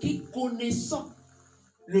moi qui connaissons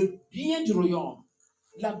le bien du royaume,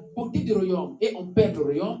 la beauté du royaume, et on perd le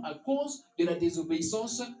royaume à cause de la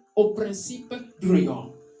désobéissance au principe du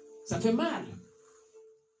royaume. Ça fait mal.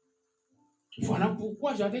 Voilà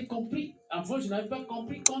pourquoi j'avais compris. Avant, je n'avais pas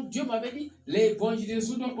compris quand Dieu m'avait dit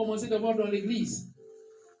l'évangélisation doit commencer d'abord dans l'église.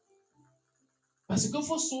 Parce qu'il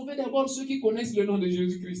faut sauver d'abord ceux qui connaissent le nom de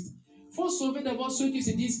Jésus-Christ. Il faut sauver d'abord ceux qui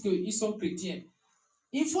se disent qu'ils sont chrétiens.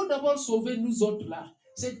 Il faut d'abord sauver nous autres là.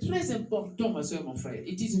 C'est très important, ma soeur, mon frère.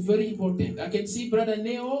 It is very important. I can see Brother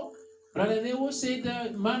Neo. Brother Neo said,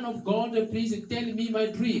 man of God, please tell me my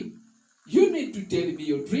dream. You need to tell me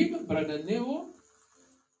your dream, Brother Neo.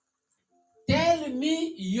 Tell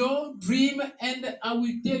me your dream and I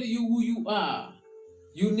will tell you who you are.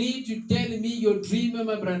 You need to tell me your dream,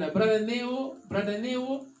 my brother. Brother Neo,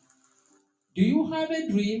 do you have a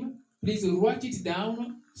dream? Please write it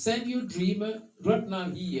down. Send your dream right now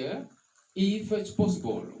here, if it's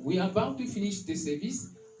possible. We are about to finish the service.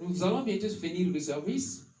 Nous allons bientôt finir le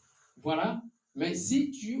service. Voilà. Mais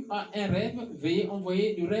si tu as un rêve, veuillez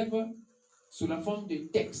envoyer le rêve sous la forme de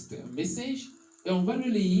texte, un message, et on va le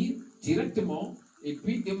lire directement et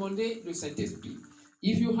puis demander le Saint-Esprit.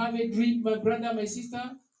 If you have a dream, my brother, my sister,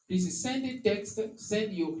 please send a text,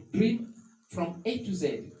 send your dream from A to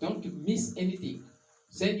Z. Don't miss anything.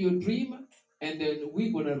 Send your dream, and then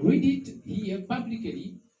we're going to read it here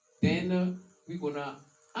publicly. Then we're going to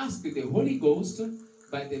ask the Holy Ghost,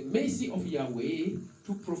 by the mercy of Yahweh,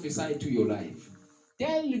 to prophesy to your life.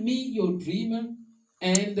 Tell me your dream,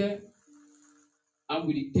 and I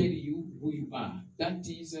will tell you who you are. That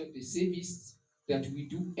is the service that we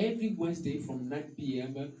do every Wednesday from 9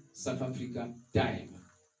 p.m. South Africa time.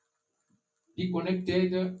 Be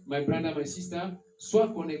connected, my brother, my sister. Sois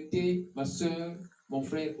connecté, ma soeur, mon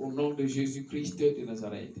frère, au nom de Jésus-Christ de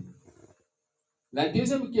Nazareth. La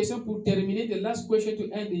deuxième question pour terminer, the last question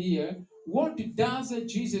to end here. What does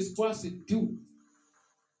Jesus Christ do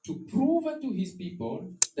to prove to his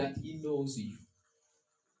people that he knows you?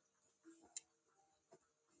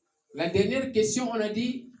 La dernière question, on a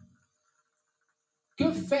dit,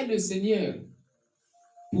 que fait le Seigneur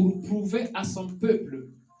pour prouver à son peuple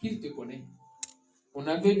qu'il te connaît? On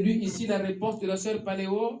avait lu ici la réponse de la sœur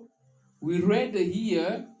Paléo. We read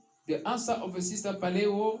here the answer of Sister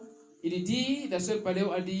Paléo. Il dit, la sœur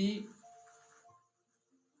Paléo a dit,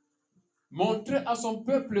 montrer à son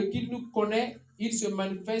peuple qu'il nous connaît, il se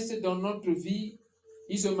manifeste dans notre vie.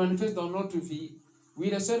 Il se manifeste dans notre vie. Oui,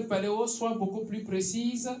 la sœur Paléo, sois beaucoup plus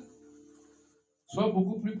précise. Sois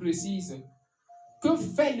beaucoup plus précise. Que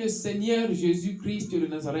fait le Seigneur Jésus-Christ de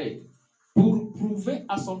Nazareth pour prouver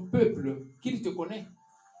à son peuple qu'il te connaît?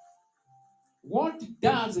 What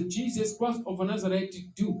does Jesus Christ of Nazareth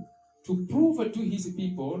do to prove to his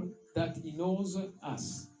people that he knows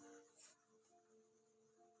us?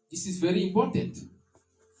 This is very important.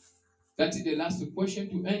 That is the last question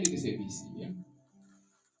to end the service. Yeah?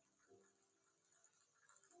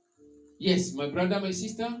 Yes, my brother, my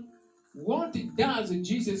sister, what does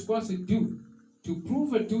Jesus Christ do to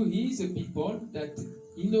prove to his people that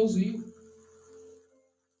he knows you?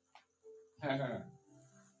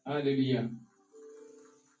 Hallelujah.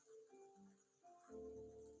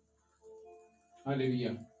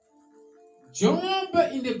 Hallelujah. Job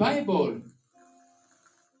in the Bible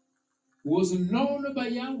was known by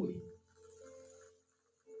Yahweh.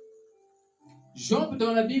 Job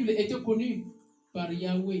dans la Bible était connu par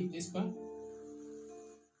Yahweh, n'est-ce pas?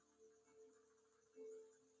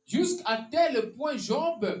 Jusqu'à tel point,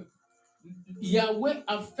 Job, Yahweh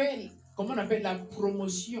a fait, comment on appelle, la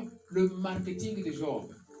promotion, le marketing de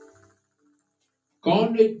Job. Quand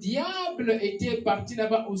le diable était parti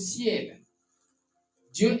là-bas au ciel,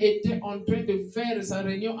 Dieu était en train de faire sa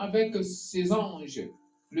réunion avec ses anges.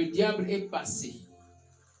 Le diable est passé.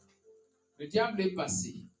 Le diable est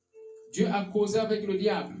passé. Dieu a causé avec le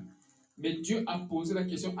diable. Mais Dieu a posé la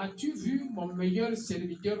question, as-tu vu mon meilleur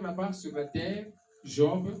serviteur là-bas sur la terre,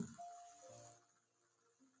 Job?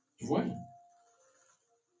 Tu vois?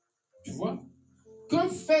 Tu vois? Que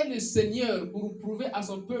fait le Seigneur pour prouver à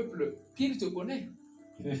son peuple qu'il te connaît?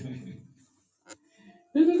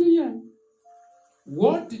 Alléluia.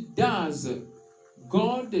 What does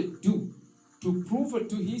God do to prove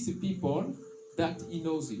to his people that he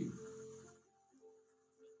knows you?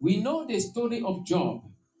 We know the story of Job.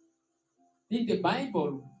 In the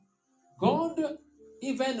Bible, God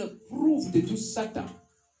even proved to Satan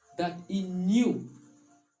that he knew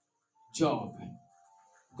Job.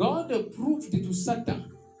 God proved to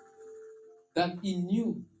Satan that he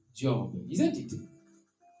knew Job, isn't it?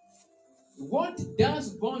 What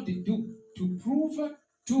does God do to prove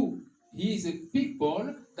to his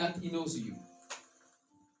people that he knows you?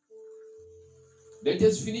 Let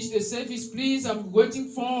us finish the service, please. I'm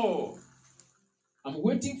waiting for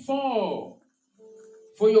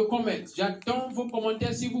your comments. J'attends vos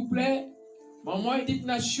commentaires, s'il vous plaît. Maman Edith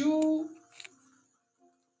Nachou.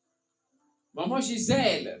 Maman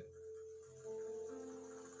Gisèle.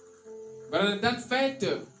 Bernadette Fête.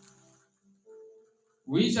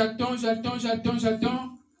 Oui, j'attends.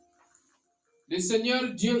 Le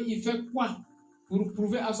Seigneur Dieu, il fait quoi pour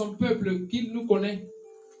prouver à son peuple qu'il nous connaît?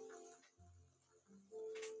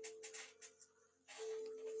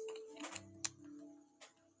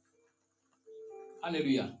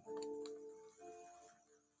 Alléluia.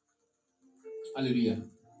 Alléluia.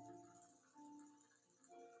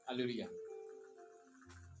 Alléluia.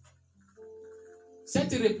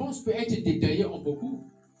 Cette réponse peut être détaillée en beaucoup.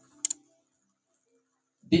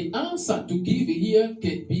 The answer to give here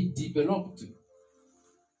can be developed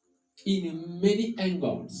in many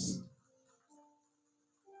angles.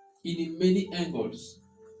 In many angles.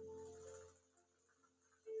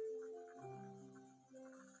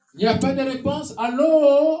 Il n'y a pas de réponse.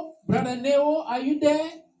 Allô, Brother Neo, are you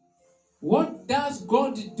there? What does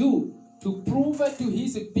God do to prove to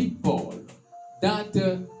his people that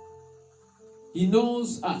he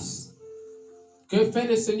knows us? Que fait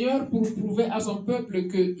le Seigneur pour prouver à son peuple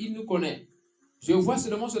qu'il nous connaît? Je vois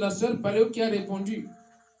seulement sur la sœur Paléo qui a répondu.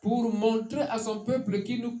 Pour montrer à son peuple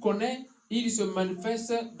qu'il nous connaît, Il se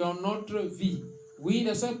manifeste dans notre vie. Oui,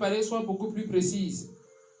 la sœur Paris soit beaucoup plus précise.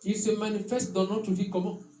 Il se manifeste dans notre vie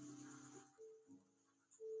comment?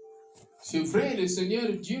 C'est vrai, le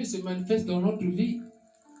Seigneur Dieu se manifeste dans notre vie.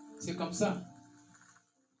 C'est comme ça.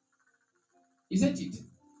 Isn't it?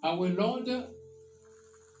 Our Lord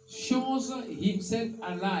shows himself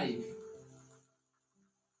alive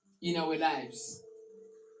in our lives.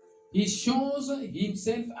 He shows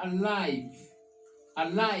himself alive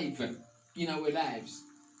in our lives.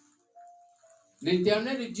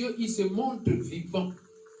 L'Éternel Dieu, il se montre vivant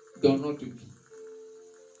dans notre vie.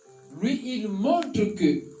 Lui, il montre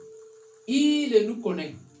que il nous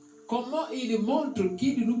connaît. Comment il montre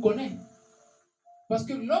qu'il nous connaît? Parce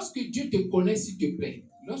que lorsque Dieu te connaît, s'il te plaît,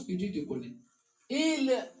 lorsque Dieu te connaît, il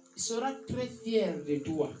sera très fier de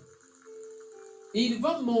toi. Il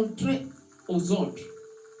va montrer aux autres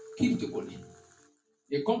qu'il te connaît.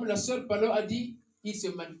 Et comme la sœur Paolo a dit, il se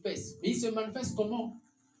manifeste. Mais il se manifeste comment?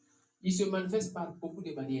 Il se manifeste par beaucoup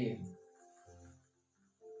de manières.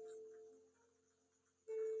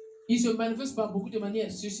 Il se manifeste par beaucoup de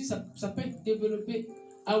manières. Ceci, ça peut être développé.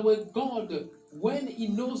 Our God, when He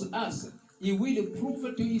knows us, He will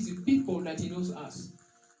prove to His people that He knows us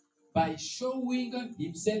by showing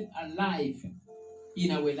Himself alive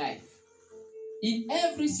in our life. In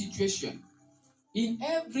every situation, in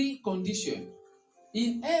every condition,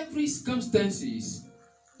 in every circumstances,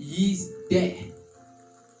 He is there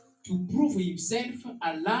to prove Himself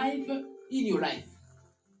alive in your life.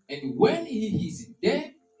 And when He is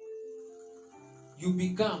there, you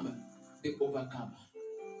become the overcomer.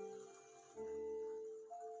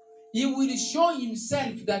 He will show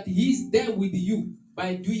Himself that He is there with you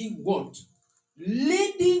by doing what?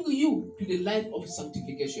 Leading you to the life of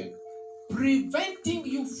sanctification, preventing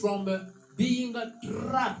you from being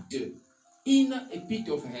trapped in a pit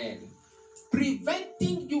of hell,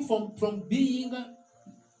 preventing you from being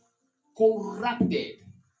corrupted,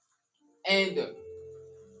 and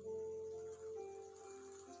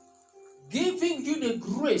giving you the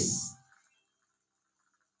grace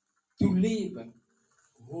to live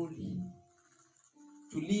holy,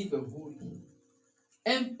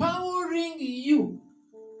 empowering you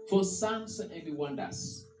for signs and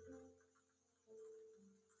wonders,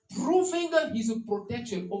 proving His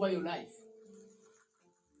protection over your life,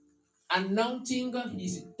 announcing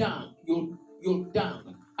His tongue, your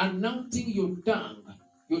tongue, announcing your tongue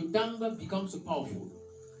becomes powerful,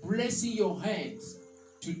 blessing your hands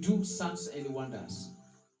to do signs and wonders.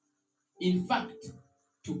 In fact,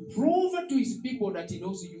 to prove to His people that He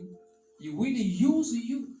knows you, He will use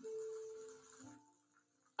you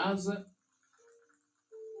as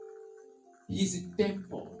His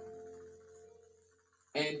temple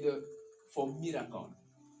and for miracle.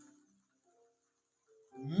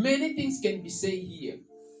 Many things can be said here.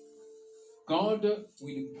 God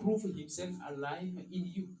will prove Himself alive in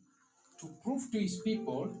you to prove to His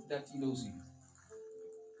people that He knows you.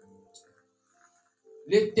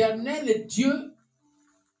 L'Éternel Dieu,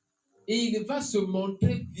 il va se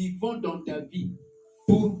montrer vivant dans ta vie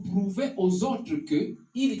pour prouver aux autres que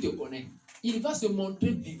il te connaît. Il va se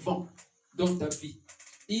montrer vivant dans ta vie.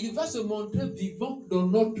 Il va se montrer vivant dans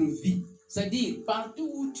notre vie. C'est-à-dire,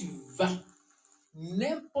 partout où tu vas,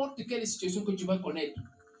 n'importe quelle situation que tu vas connaître,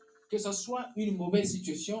 que ce soit une mauvaise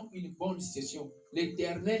situation, une bonne situation,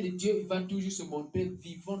 l'Éternel Dieu va toujours se montrer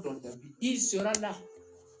vivant dans ta vie. Il sera là.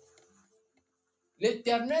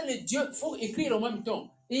 L'Éternel Dieu, il faut écrire en même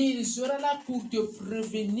temps, et il sera là pour te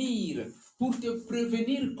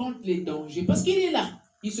prévenir contre les dangers. Parce qu'il est là,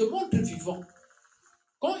 il se montre vivant.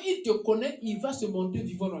 Quand il te connaît, il va se montrer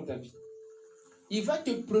vivant dans ta vie. Il va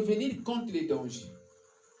te prévenir contre les dangers.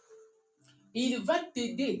 Il va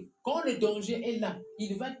t'aider. Quand le danger est là,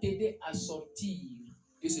 il va t'aider à sortir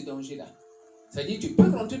de ce danger-là. C'est-à-dire, tu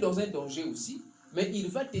peux rentrer dans un danger aussi, mais il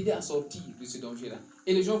va t'aider à sortir de ce danger-là.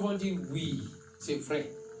 Et les gens vont dire, oui, c'est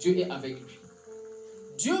vrai, Dieu est avec lui.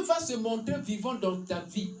 Dieu va se montrer vivant dans ta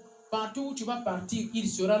vie. Partout où tu vas partir, il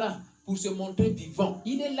sera là pour se montrer vivant.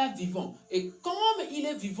 Il est là vivant. Et comme il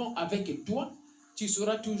est vivant avec toi, tu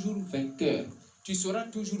seras toujours vainqueur. Tu seras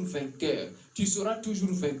toujours vainqueur. Tu seras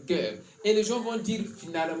toujours vainqueur. Et les gens vont dire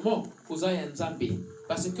finalement,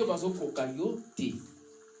 parce que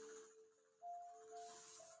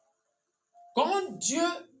quand Dieu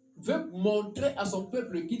veut montrer à son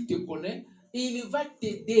peuple qu'il te connaît, il va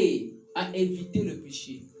t'aider à éviter le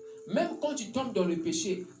péché. Même quand tu tombes dans le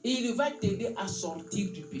péché, il va t'aider à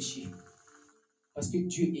sortir du péché. Parce que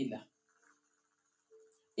Dieu est là.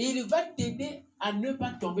 Il va t'aider à ne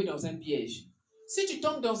pas tomber dans un piège. Si tu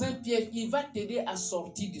tombes dans un piège, il va t'aider à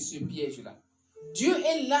sortir de ce piège-là. Dieu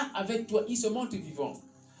est là avec toi, il se montre vivant.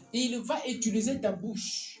 Il va utiliser ta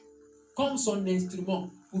bouche comme son instrument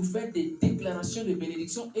pour faire des déclarations de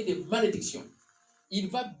bénédiction et de malédiction. Il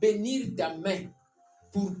va bénir ta main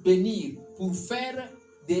pour bénir, pour faire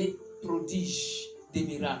des prodiges, des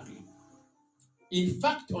miracles.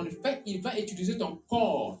 En fait, il va utiliser ton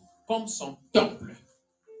corps comme son temple.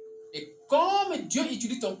 Et comme Dieu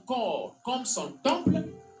utilise ton corps comme son temple,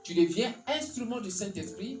 tu deviens instrument du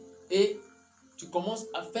Saint-Esprit et tu commences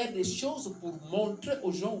à faire des choses pour montrer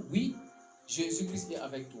aux gens, oui, Jésus-Christ est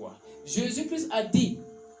avec toi. Jésus-Christ a dit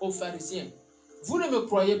aux pharisiens, vous ne me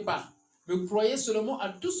croyez pas, me croyez seulement à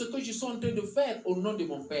tout ce que je suis en train de faire au nom de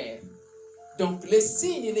mon Père. Donc les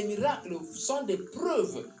signes et les miracles sont des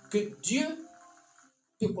preuves que Dieu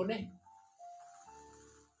te connaît.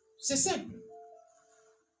 C'est simple.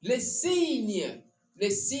 Les signes,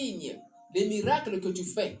 les miracles que tu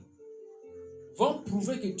fais vont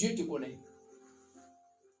prouver que Dieu te connaît.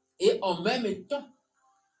 Et en même temps,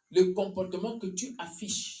 le comportement que tu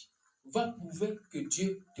affiches va prouver que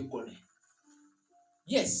Dieu te connaît.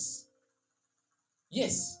 Yes.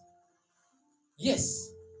 Yes.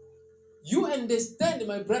 Yes. You understand,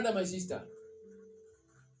 my brother, my sister.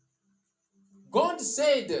 God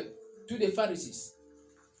said to the Pharisees,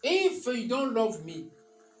 if you don't love me,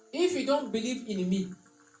 if you don't believe in me,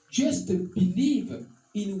 just believe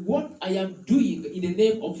in what I am doing in the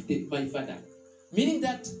name of my Father. Meaning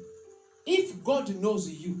that if God knows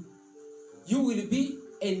you, you will be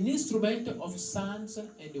an instrument of signs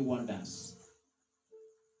and wonders.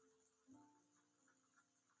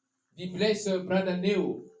 Be blessed, Brother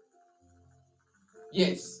Neo.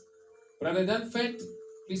 Yes. Brother Danfet,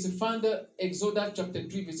 please find Exodus chapter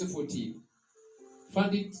 3, verset 14.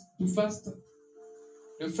 Find it too fast.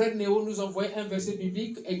 Le frère Néo nous envoie un verset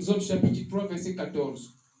biblique, Exode chapitre 3, verset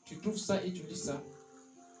 14. Tu trouves ça et tu lis ça.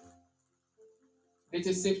 Let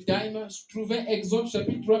us save time. Trouvez Exode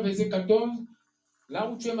chapitre 3, verset 14. Là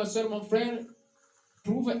où tu es, ma soeur, mon frère,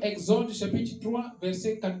 trouve Exode chapitre 3,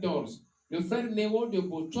 verset 14. Le frère Néo de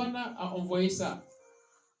Botswana a envoyé ça.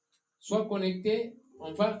 Sois connecté,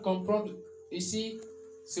 on va comprendre ici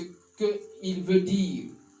ce qu'il veut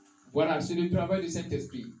dire. Voilà, c'est le travail du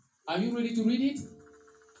Saint-Esprit. Are you ready to read it?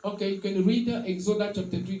 Okay, you can read Exodus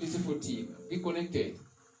chapter 3, verset 14. Be connected.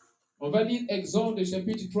 On va lire Exode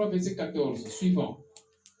chapitre 3, verset 14. Suivant.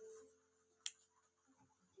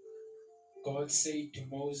 God said to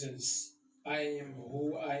Moses, I am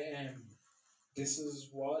who I am. This is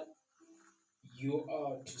what you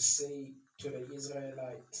are to say to the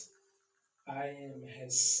Israelites. I am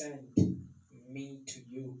has sent me to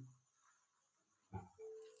you.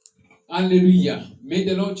 Alléluia. May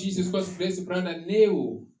the Lord Jesus Christ bless Brother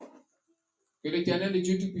Neo. Que l'Éternel, le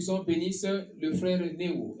Dieu Tout-Puissant, bénisse le frère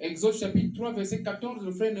Néo. Exode chapitre 3, verset 14,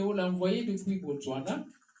 le frère Néo l'a envoyé depuis Botswana.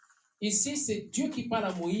 Ici, c'est Dieu qui parle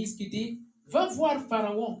à Moïse, qui dit, va voir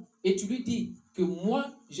Pharaon et tu lui dis que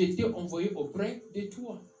moi, j'ai été envoyé auprès de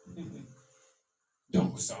toi.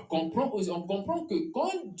 Donc, ça, on comprend que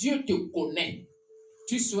quand Dieu te connaît,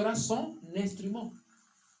 tu seras son instrument.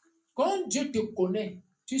 Quand Dieu te connaît,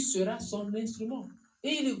 tu seras son instrument.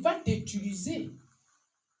 Et il va t'utiliser.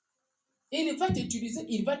 Il va t'utiliser,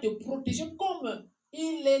 il va te protéger comme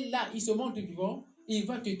il est là, il se montre vivant, il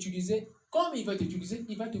va t'utiliser. Comme il va t'utiliser,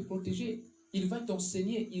 il va te protéger. Il va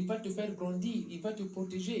t'enseigner, il va te faire grandir, il va te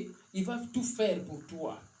protéger, il va tout faire pour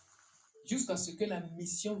toi. Jusqu'à ce que la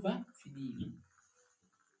mission va finir.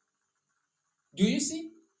 Do you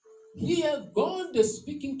see? Here God is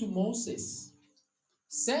speaking to Moses,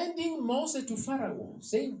 sending Moses to Pharaoh,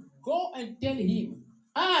 saying, go and tell him,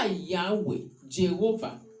 I, Yahweh,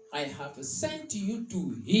 Jehovah, I have sent you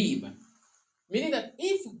to him. Meaning that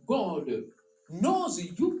if God knows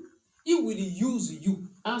you, he will use you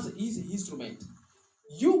as his instrument.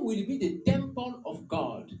 You will be the temple of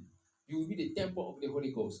God. You will be the temple of the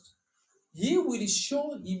Holy Ghost. He will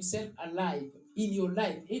show himself alive in your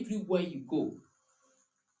life everywhere you go.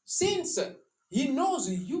 Since he knows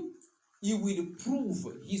you, he will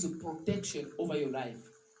prove his protection over your life.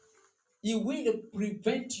 He will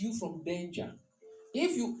prevent you from danger.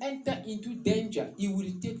 If you enter into danger, he will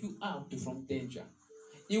take you out from danger.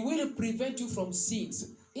 He will prevent you from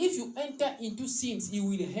sins. If you enter into sins, he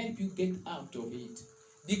will help you get out of it.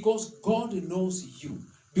 Because God knows you.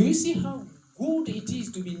 Do you see how good it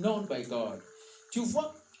is to be known by God? Tu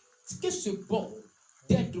vois ce que c'est bon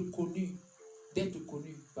d'être connu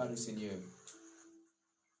par le Seigneur.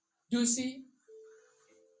 Do you see?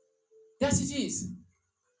 That's it is.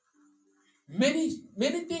 Many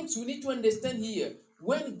things we need to understand here.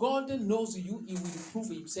 When God knows you, he will prove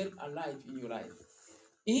himself alive in your life.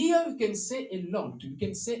 Here we can say a lot. We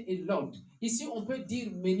can say a lot. Ici, on peut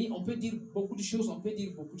dire beaucoup de choses, on peut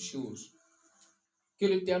dire beaucoup de choses. Que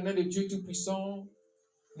l'Éternel de Dieu Tout-Puissant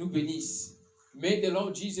nous bénisse. May the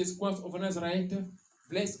Lord Jesus Christ of Nazareth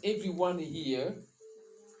bless everyone here.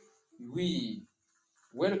 We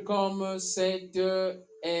welcome Saint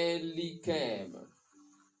Elikem.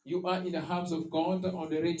 You are in the house of God on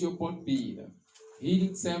the radio Podbean,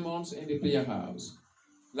 Healing Sermons and the Prayer House.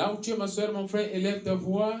 Là où tu es, ma soeur, mon frère, élève ta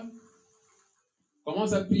voix.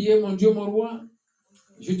 Commence à prier, mon Dieu, mon roi.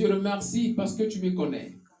 Je te remercie parce que tu me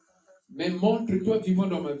connais. Mais montre-toi vivant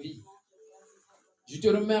dans ma vie. Je te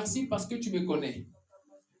remercie parce que tu me connais.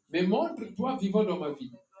 Mais montre-toi vivant dans ma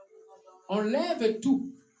vie. Enlève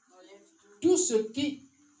tout ce qui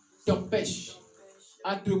t'empêche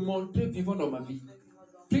à te montrer vivant dans ma vie.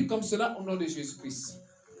 Prie comme cela au nom de Jésus-Christ.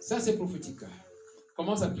 Ça, c'est prophétique.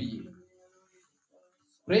 Commence à prier.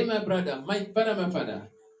 Pray, my brother, my father.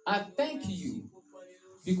 I thank you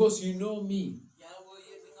because you know me.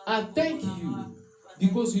 I thank you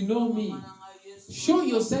because you know me. Show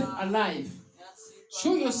yourself alive.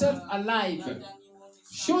 Show yourself alive.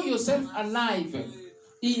 Show yourself alive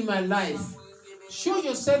in my life. Show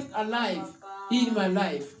yourself alive in my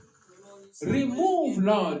life. Remove,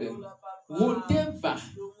 Lord, whatever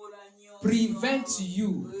prevents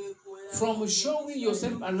you from showing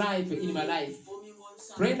yourself alive in my life.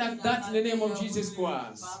 Pray like that in the name of Jesus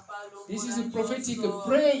Christ. This is a prophetic.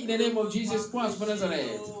 Pray in the name of Jesus Christ for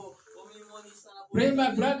Nazareth. Pray,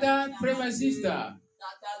 my brother. Pray, my sister.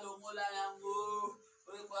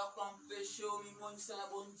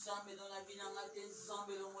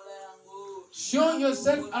 Show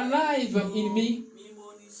yourself alive in me.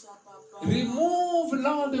 Remove,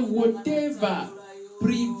 Lord, whatever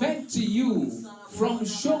prevents you from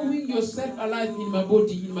showing yourself alive in my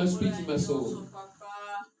body, in my spirit, in my soul.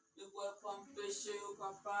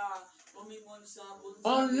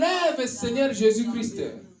 Enlève, Seigneur Jésus-Christ,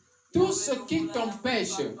 tout ce qui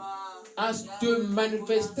t'empêche à te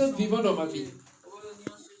manifester vivant dans ma vie.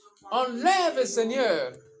 Enlève,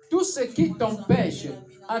 Seigneur, tout ce qui t'empêche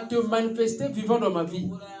à te manifester vivant dans ma vie.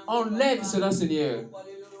 Enlève cela, Seigneur.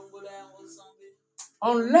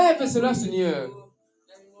 Enlève cela, Seigneur.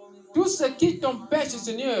 Tout ce qui t'empêche,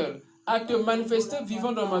 Seigneur, à te manifester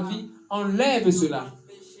vivant dans ma vie, enlève cela.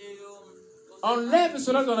 Enlève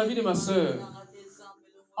cela dans la vie de ma soeur.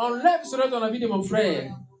 Enlève cela dans la vie de mon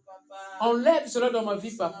frère. Enlève cela dans ma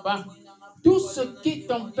vie, papa. Tout ce qui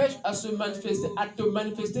t'empêche à te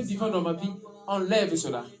manifester vivant dans ma vie, enlève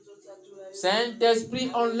cela.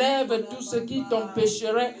 Saint-Esprit, enlève tout ce qui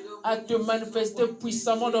t'empêcherait à te manifester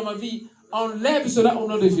puissamment dans ma vie. Enlève cela au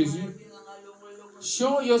nom de Jésus.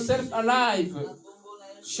 Show yourself alive.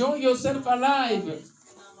 Show yourself alive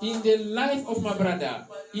in the life of my brother,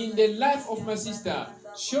 in the life of my sister.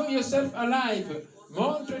 Show yourself alive.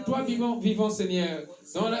 Montre-toi vivant, Seigneur,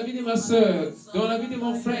 dans la vie de ma soeur, dans la vie de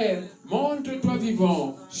mon frère. Montre-toi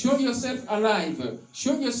vivant. Show yourself alive.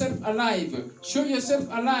 Show yourself alive. Show yourself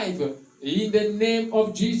alive. In the name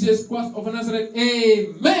of Jesus Christ of Nazareth.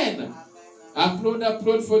 Amen.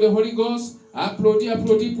 Applaud for the Holy Ghost.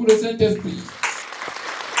 Applaudis pour le Saint-Esprit.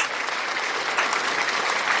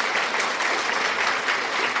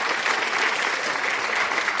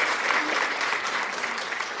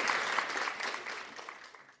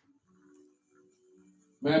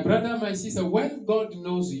 My brother, my sister, when God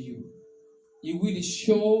knows you, He will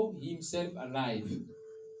show Himself alive.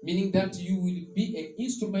 Meaning that you will be an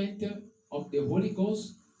instrument of the Holy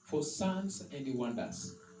Ghost for signs and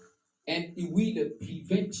wonders. And it will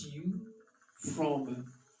prevent you from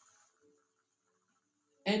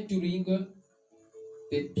entering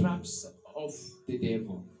the traps of the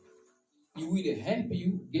devil. It will help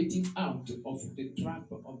you getting out of the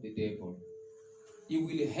trap of the devil. It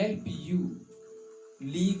will help you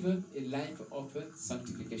live a life of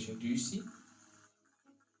sanctification. Do you see?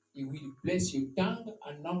 It will bless your tongue,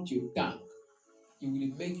 anoint your tongue. It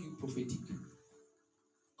will make you prophetic.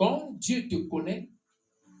 Quand Dieu te connaît,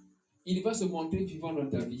 il va se montrer vivant dans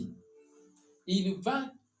ta vie. Il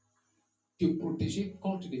va te protéger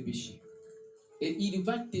contre les péchés. Et il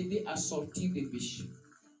va t'aider à sortir des péchés.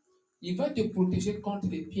 Il va te protéger contre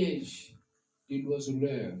les pièges de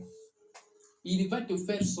l'oiseleur. Il va te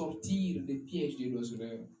faire sortir des pièges de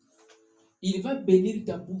l'oiseleur. Il va bénir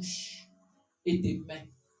ta bouche et tes mains.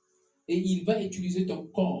 Et il va utiliser ton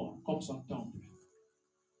corps comme son temple.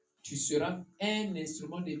 Tu seras un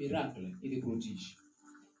instrument de miracles et de prodiges.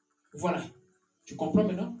 Voilà. Tu comprends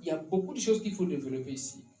maintenant? Il y a beaucoup de choses qu'il faut développer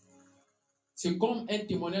ici. C'est comme un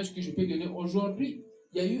témoignage que je peux donner aujourd'hui.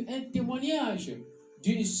 Il y a eu un témoignage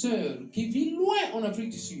d'une sœur qui vit loin en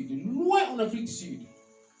Afrique du Sud. Loin en Afrique du Sud.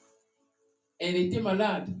 Elle était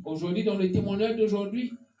malade. Aujourd'hui, dans le témoignage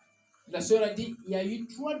d'aujourd'hui, la sœur a dit, il y a eu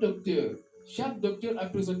 3 docteurs. Chaque docteur a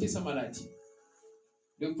présenté sa maladie.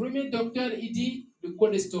 Le premier docteur, il dit le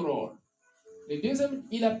cholestérol. Le deuxième,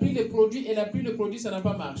 il a pris le produit, ça n'a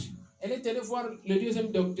pas marché. Elle est allée voir le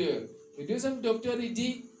deuxième docteur. Le deuxième docteur, il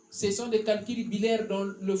dit, ce sont des calculs biliaires dans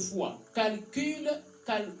le foie. Calcul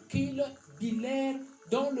biliaire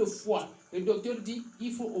dans le foie. Le docteur dit,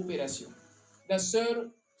 il faut opération. La sœur,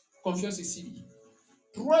 confiance ici.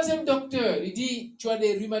 Troisième docteur, il dit, tu as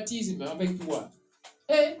des rhumatismes avec toi.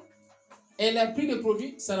 Et elle a pris le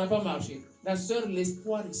produit, ça n'a pas marché. La sœur,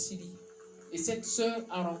 l'espoir ici. Et cette sœur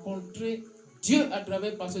a rencontré Dieu à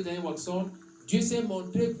travers pasteur Daniel Waxon. Dieu s'est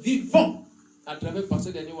montré vivant à travers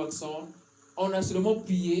pasteur Daniel Waxon. On a seulement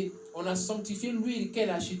prié, on a sanctifié l'huile qu'elle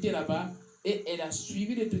a achetée là-bas et elle a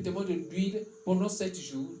suivi le traitement de l'huile pendant 7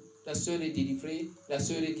 jours. La sœur est délivrée, la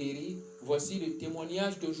sœur est guérie. Voici le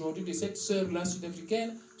témoignage d'aujourd'hui de cette sœur-là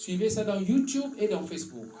sud-africaine. Suivez ça dans YouTube et dans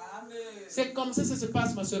Facebook. Amen. C'est comme ça que ça se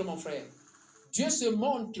passe, ma sœur, mon frère. Dieu se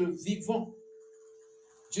montre vivant.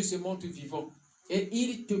 Dieu se montre vivant. Et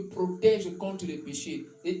il te protège contre les péchés.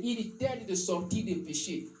 Et il t'aide de sortir des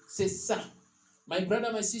péchés. C'est ça. My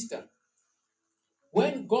brother, my sister.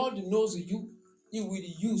 When God knows you, He will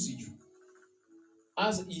use you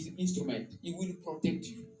as His instrument. He will protect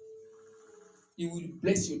you. He will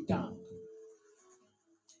bless your tongue.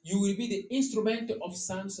 You will be the instrument of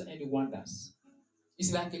signs and wonders.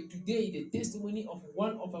 It's like today the testimony of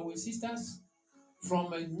one of our sisters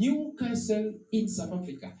from Newcastle in South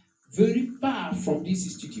Africa, very far from this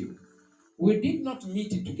studio. We did not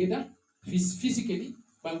meet together physically,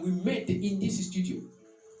 but we met in this studio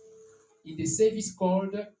in the service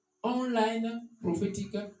called Online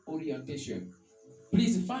Prophetic Orientation.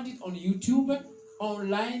 Please find it on YouTube,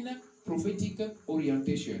 Online Prophetic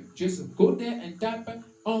Orientation. Just go there and tap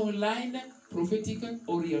Online Prophetic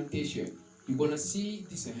Orientation. You're going to see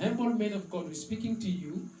this humble man of God who is speaking to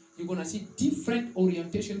you. You're going to see different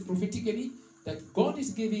orientation prophetically that God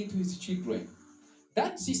is giving to His children.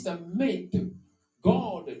 That sister met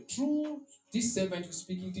God through this servant who's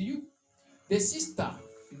speaking to you. The sister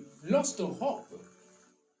lost her hope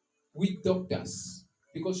with doctors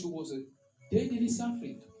because she was deadly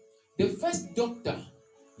suffering. The first doctor,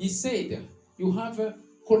 he said, you have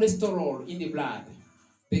cholesterol in the blood.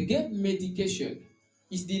 They gave medication.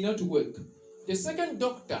 It did not work. The second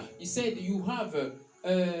doctor, he said, you have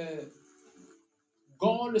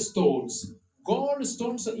gallstones.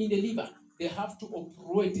 Gallstones in the liver. They have to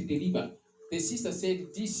operate the liver. The sister said,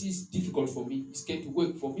 this is difficult for me. It's going to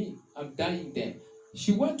work for me. I'm dying there.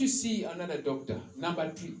 She went to see another doctor, number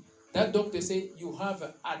 3. That doctor said, you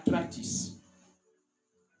have arthritis.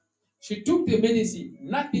 She took the medicine.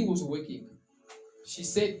 Nothing was working. She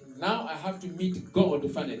said, now I have to meet God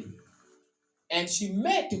finally. And she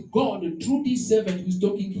met God through this servant who's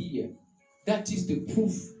talking here. That is the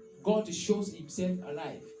proof. God shows Himself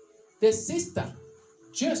alive. The sister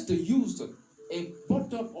just used a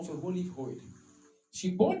bottle of olive oil.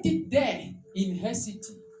 She bought it there in her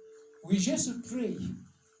city. We just pray.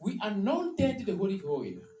 We anointed the olive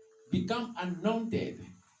oil, become anointed,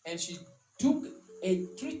 and she took a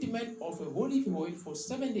treatment of olive oil for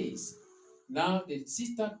 7 days. Now the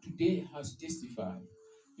sister today has testified.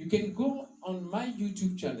 You can go on my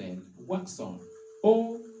YouTube channel, Waxon,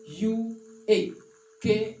 Ouakson.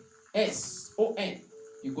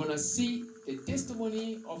 You're gonna see the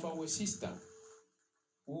testimony of our sister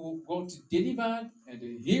who got delivered and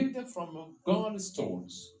healed from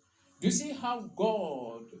gallstones. Do you see how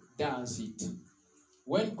God does it?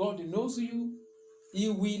 When God knows you, He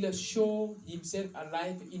will show Himself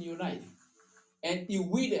alive in your life. And He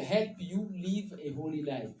will help you live a holy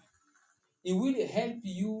life. He will help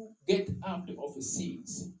you get out of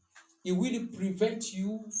sins. He will prevent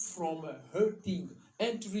you from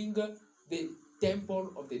entering the temple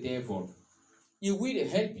of the devil. He will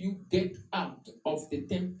help you get out of the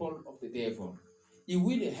temple of the devil. He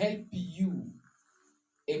will help you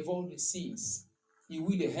avoid sins. He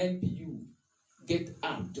will help you get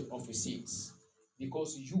out of sins.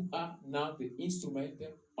 Because you are now the instrument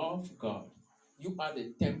of God. You are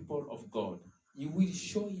the temple of God. He will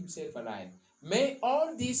show Himself alive. May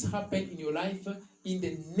all this happen in your life in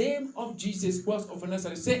the name of Jesus Christ of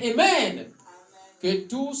Nazareth. Say Amen. Amen. Que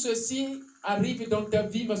tout ceci arrive dans ta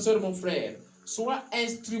vie, ma soeur, mon frère. Sois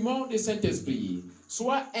instrument de Saint-Esprit.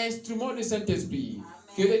 Sois instrument de Saint-Esprit.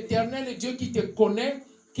 Amen. Que l'Éternel Dieu qui te connaît,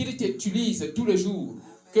 qu'il t'utilise tous les jours.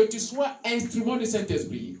 Que tu sois instrument de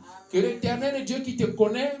Saint-Esprit. Que l'Éternel Dieu qui te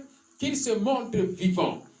connaît, qu'il se montre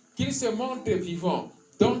vivant. Qu'il se montre vivant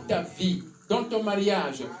dans ta vie, dans ton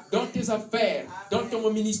mariage, dans tes affaires, dans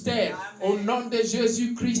ton ministère, au nom de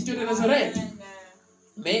Jésus-Christ de Nazareth.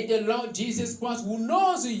 May the Lord Jesus Christ, who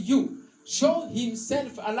knows you, show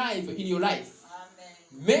himself alive in your life.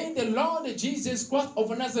 May the Lord Jesus Christ of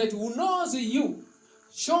Nazareth, who knows you,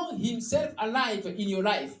 show himself alive in your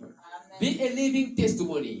life. Be a living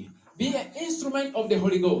testimony. Be an instrument of the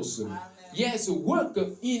Holy Ghost. Yes, work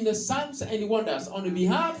in the signs and wonders on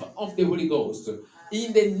behalf of the Holy Ghost.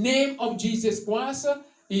 In the name of Jesus Christ,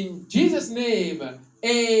 in Jesus' name,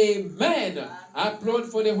 amen. Applaud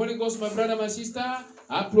for the Holy Ghost, my brother, my sister.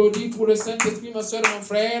 Applaudis pour le Saint-Esprit, ma soeur, mon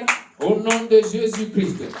frère, au nom de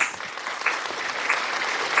Jésus-Christ.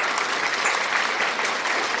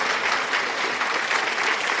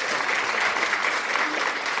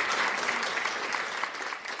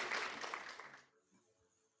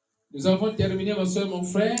 Nous avons terminé, ma soeur, mon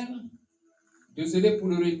frère. Désolé pour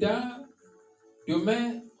le retard.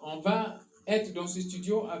 Demain, on va être dans ce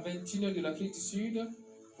studio à 21h de l'Afrique du Sud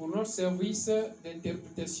pour notre service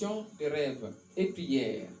d'interprétation des rêves et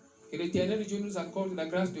prières. Que l'Éternel Dieu nous accorde la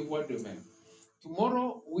grâce de voir demain.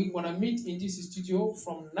 Tomorrow, we're going to meet in this studio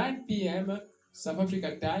from 9 p.m. South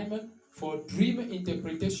Africa time for dream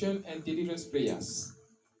interpretation and deliverance prayers.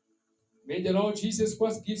 May the Lord Jesus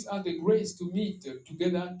Christ gives us the grace to meet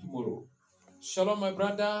together tomorrow. Shalom, my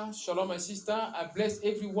brother. Shalom, my sister. I bless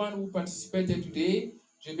everyone who participated today.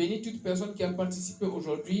 Je bénis toute personne qui a participé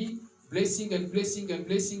aujourd'hui. Blessing and blessing and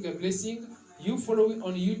blessing and blessing. You following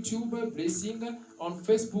on YouTube, blessing. On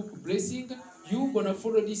Facebook, blessing. You gonna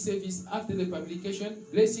follow this service after the publication,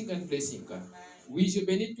 blessing and blessing. Oui, je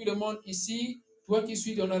bénis tout le monde ici. Toi qui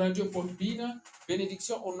suis dans la radio Podbean,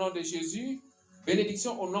 bénédiction au nom de Jésus.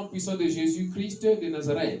 Bénédiction au nom puissant de Jésus-Christ de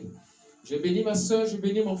Nazareth. Je bénis ma soeur, je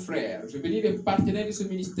bénis mon frère. Je bénis les partenaires de ce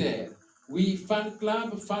ministère. Oui, fan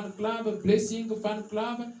club, blessing, fan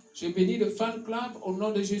club. Je bénis le fan club au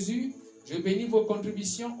nom de Jésus. Je bénis vos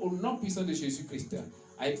contributions au nom puissant de Jésus-Christ.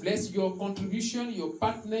 I bless your contribution, your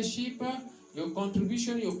partnership,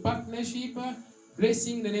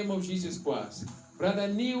 blessing in the name of Jesus Christ. Brother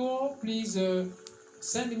Neo, please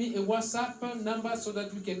send me a WhatsApp number so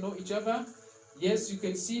that we can know each other. Yes, you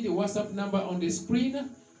can see the WhatsApp number on the screen.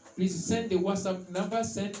 Please send the WhatsApp number.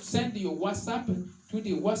 Send your WhatsApp to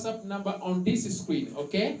the WhatsApp number on this screen,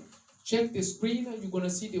 okay? Check the screen. You're going to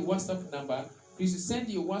see the WhatsApp number. Please send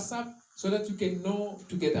your WhatsApp so that you can know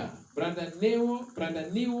together. Brother Neo,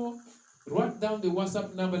 write down the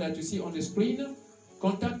WhatsApp number that you see on the screen.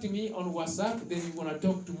 Contact me on WhatsApp. Then we're going to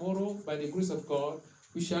talk tomorrow by the grace of God.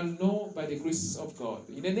 We shall know by the grace of God.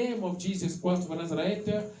 In the name of Jesus Christ of Nazareth,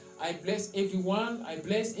 I bless everyone. I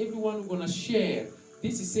bless everyone who's going to share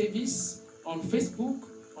this service on Facebook,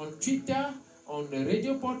 on Twitter, on the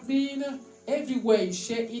Radio Podbean. Everywhere you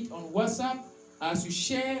share it on WhatsApp. As you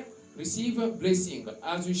share, receive a blessing.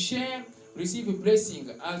 As you share, receive a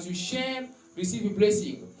blessing. As you share, receive a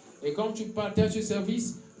blessing. Et comme tu partages ce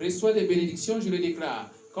service, reçois des bénédictions, je le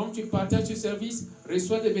déclare. Comme tu partages ce service,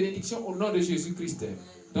 reçois des bénédictions au nom de Jésus-Christ.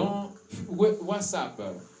 Dans WhatsApp,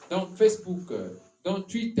 dans Facebook, dans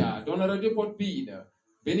Twitter, dans la radio Podbean.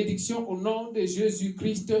 Bénédiction au nom de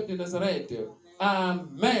Jésus-Christ de Nazareth.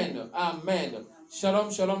 Amen. Amen.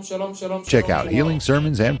 Shalom, shalom, shalom, shalom. Check shalom, out shalom. Healing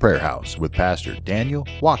Sermons and Prayer House with Pastor Daniel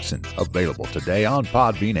Watson, available today on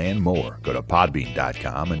Podbean and more. Go to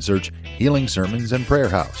podbean.com and search Healing Sermons and Prayer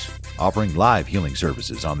House, offering live healing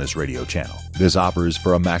services on this radio channel. This offer is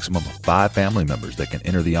for a maximum of 5 family members that can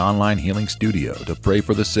enter the online healing studio to pray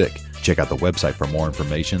for the sick. Check out the website for more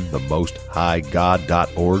information,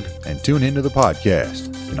 themosthighgod.org, and tune into the podcast.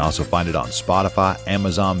 You can also find it on Spotify,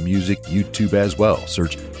 Amazon Music, YouTube as well.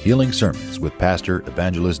 Search Healing Sermons with Pastor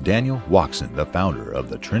Evangelist Daniel Watson, the founder of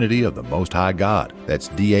the Trinity of the Most High God. That's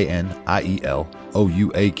DANIELOUAKSON.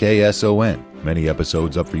 Many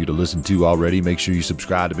episodes up for you to listen to already. Make sure you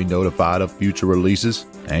subscribe to be notified of future releases.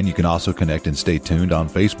 And you can also connect and stay tuned on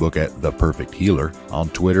Facebook at The Perfect Healer, on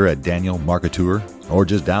Twitter at Daniel Marketeur, or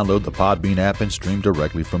just download the Podbean app and stream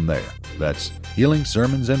directly from there. That's Healing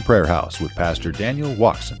Sermons and Prayer House with Pastor Daniel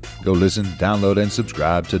Watson. Go listen, download, and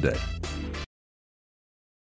subscribe today.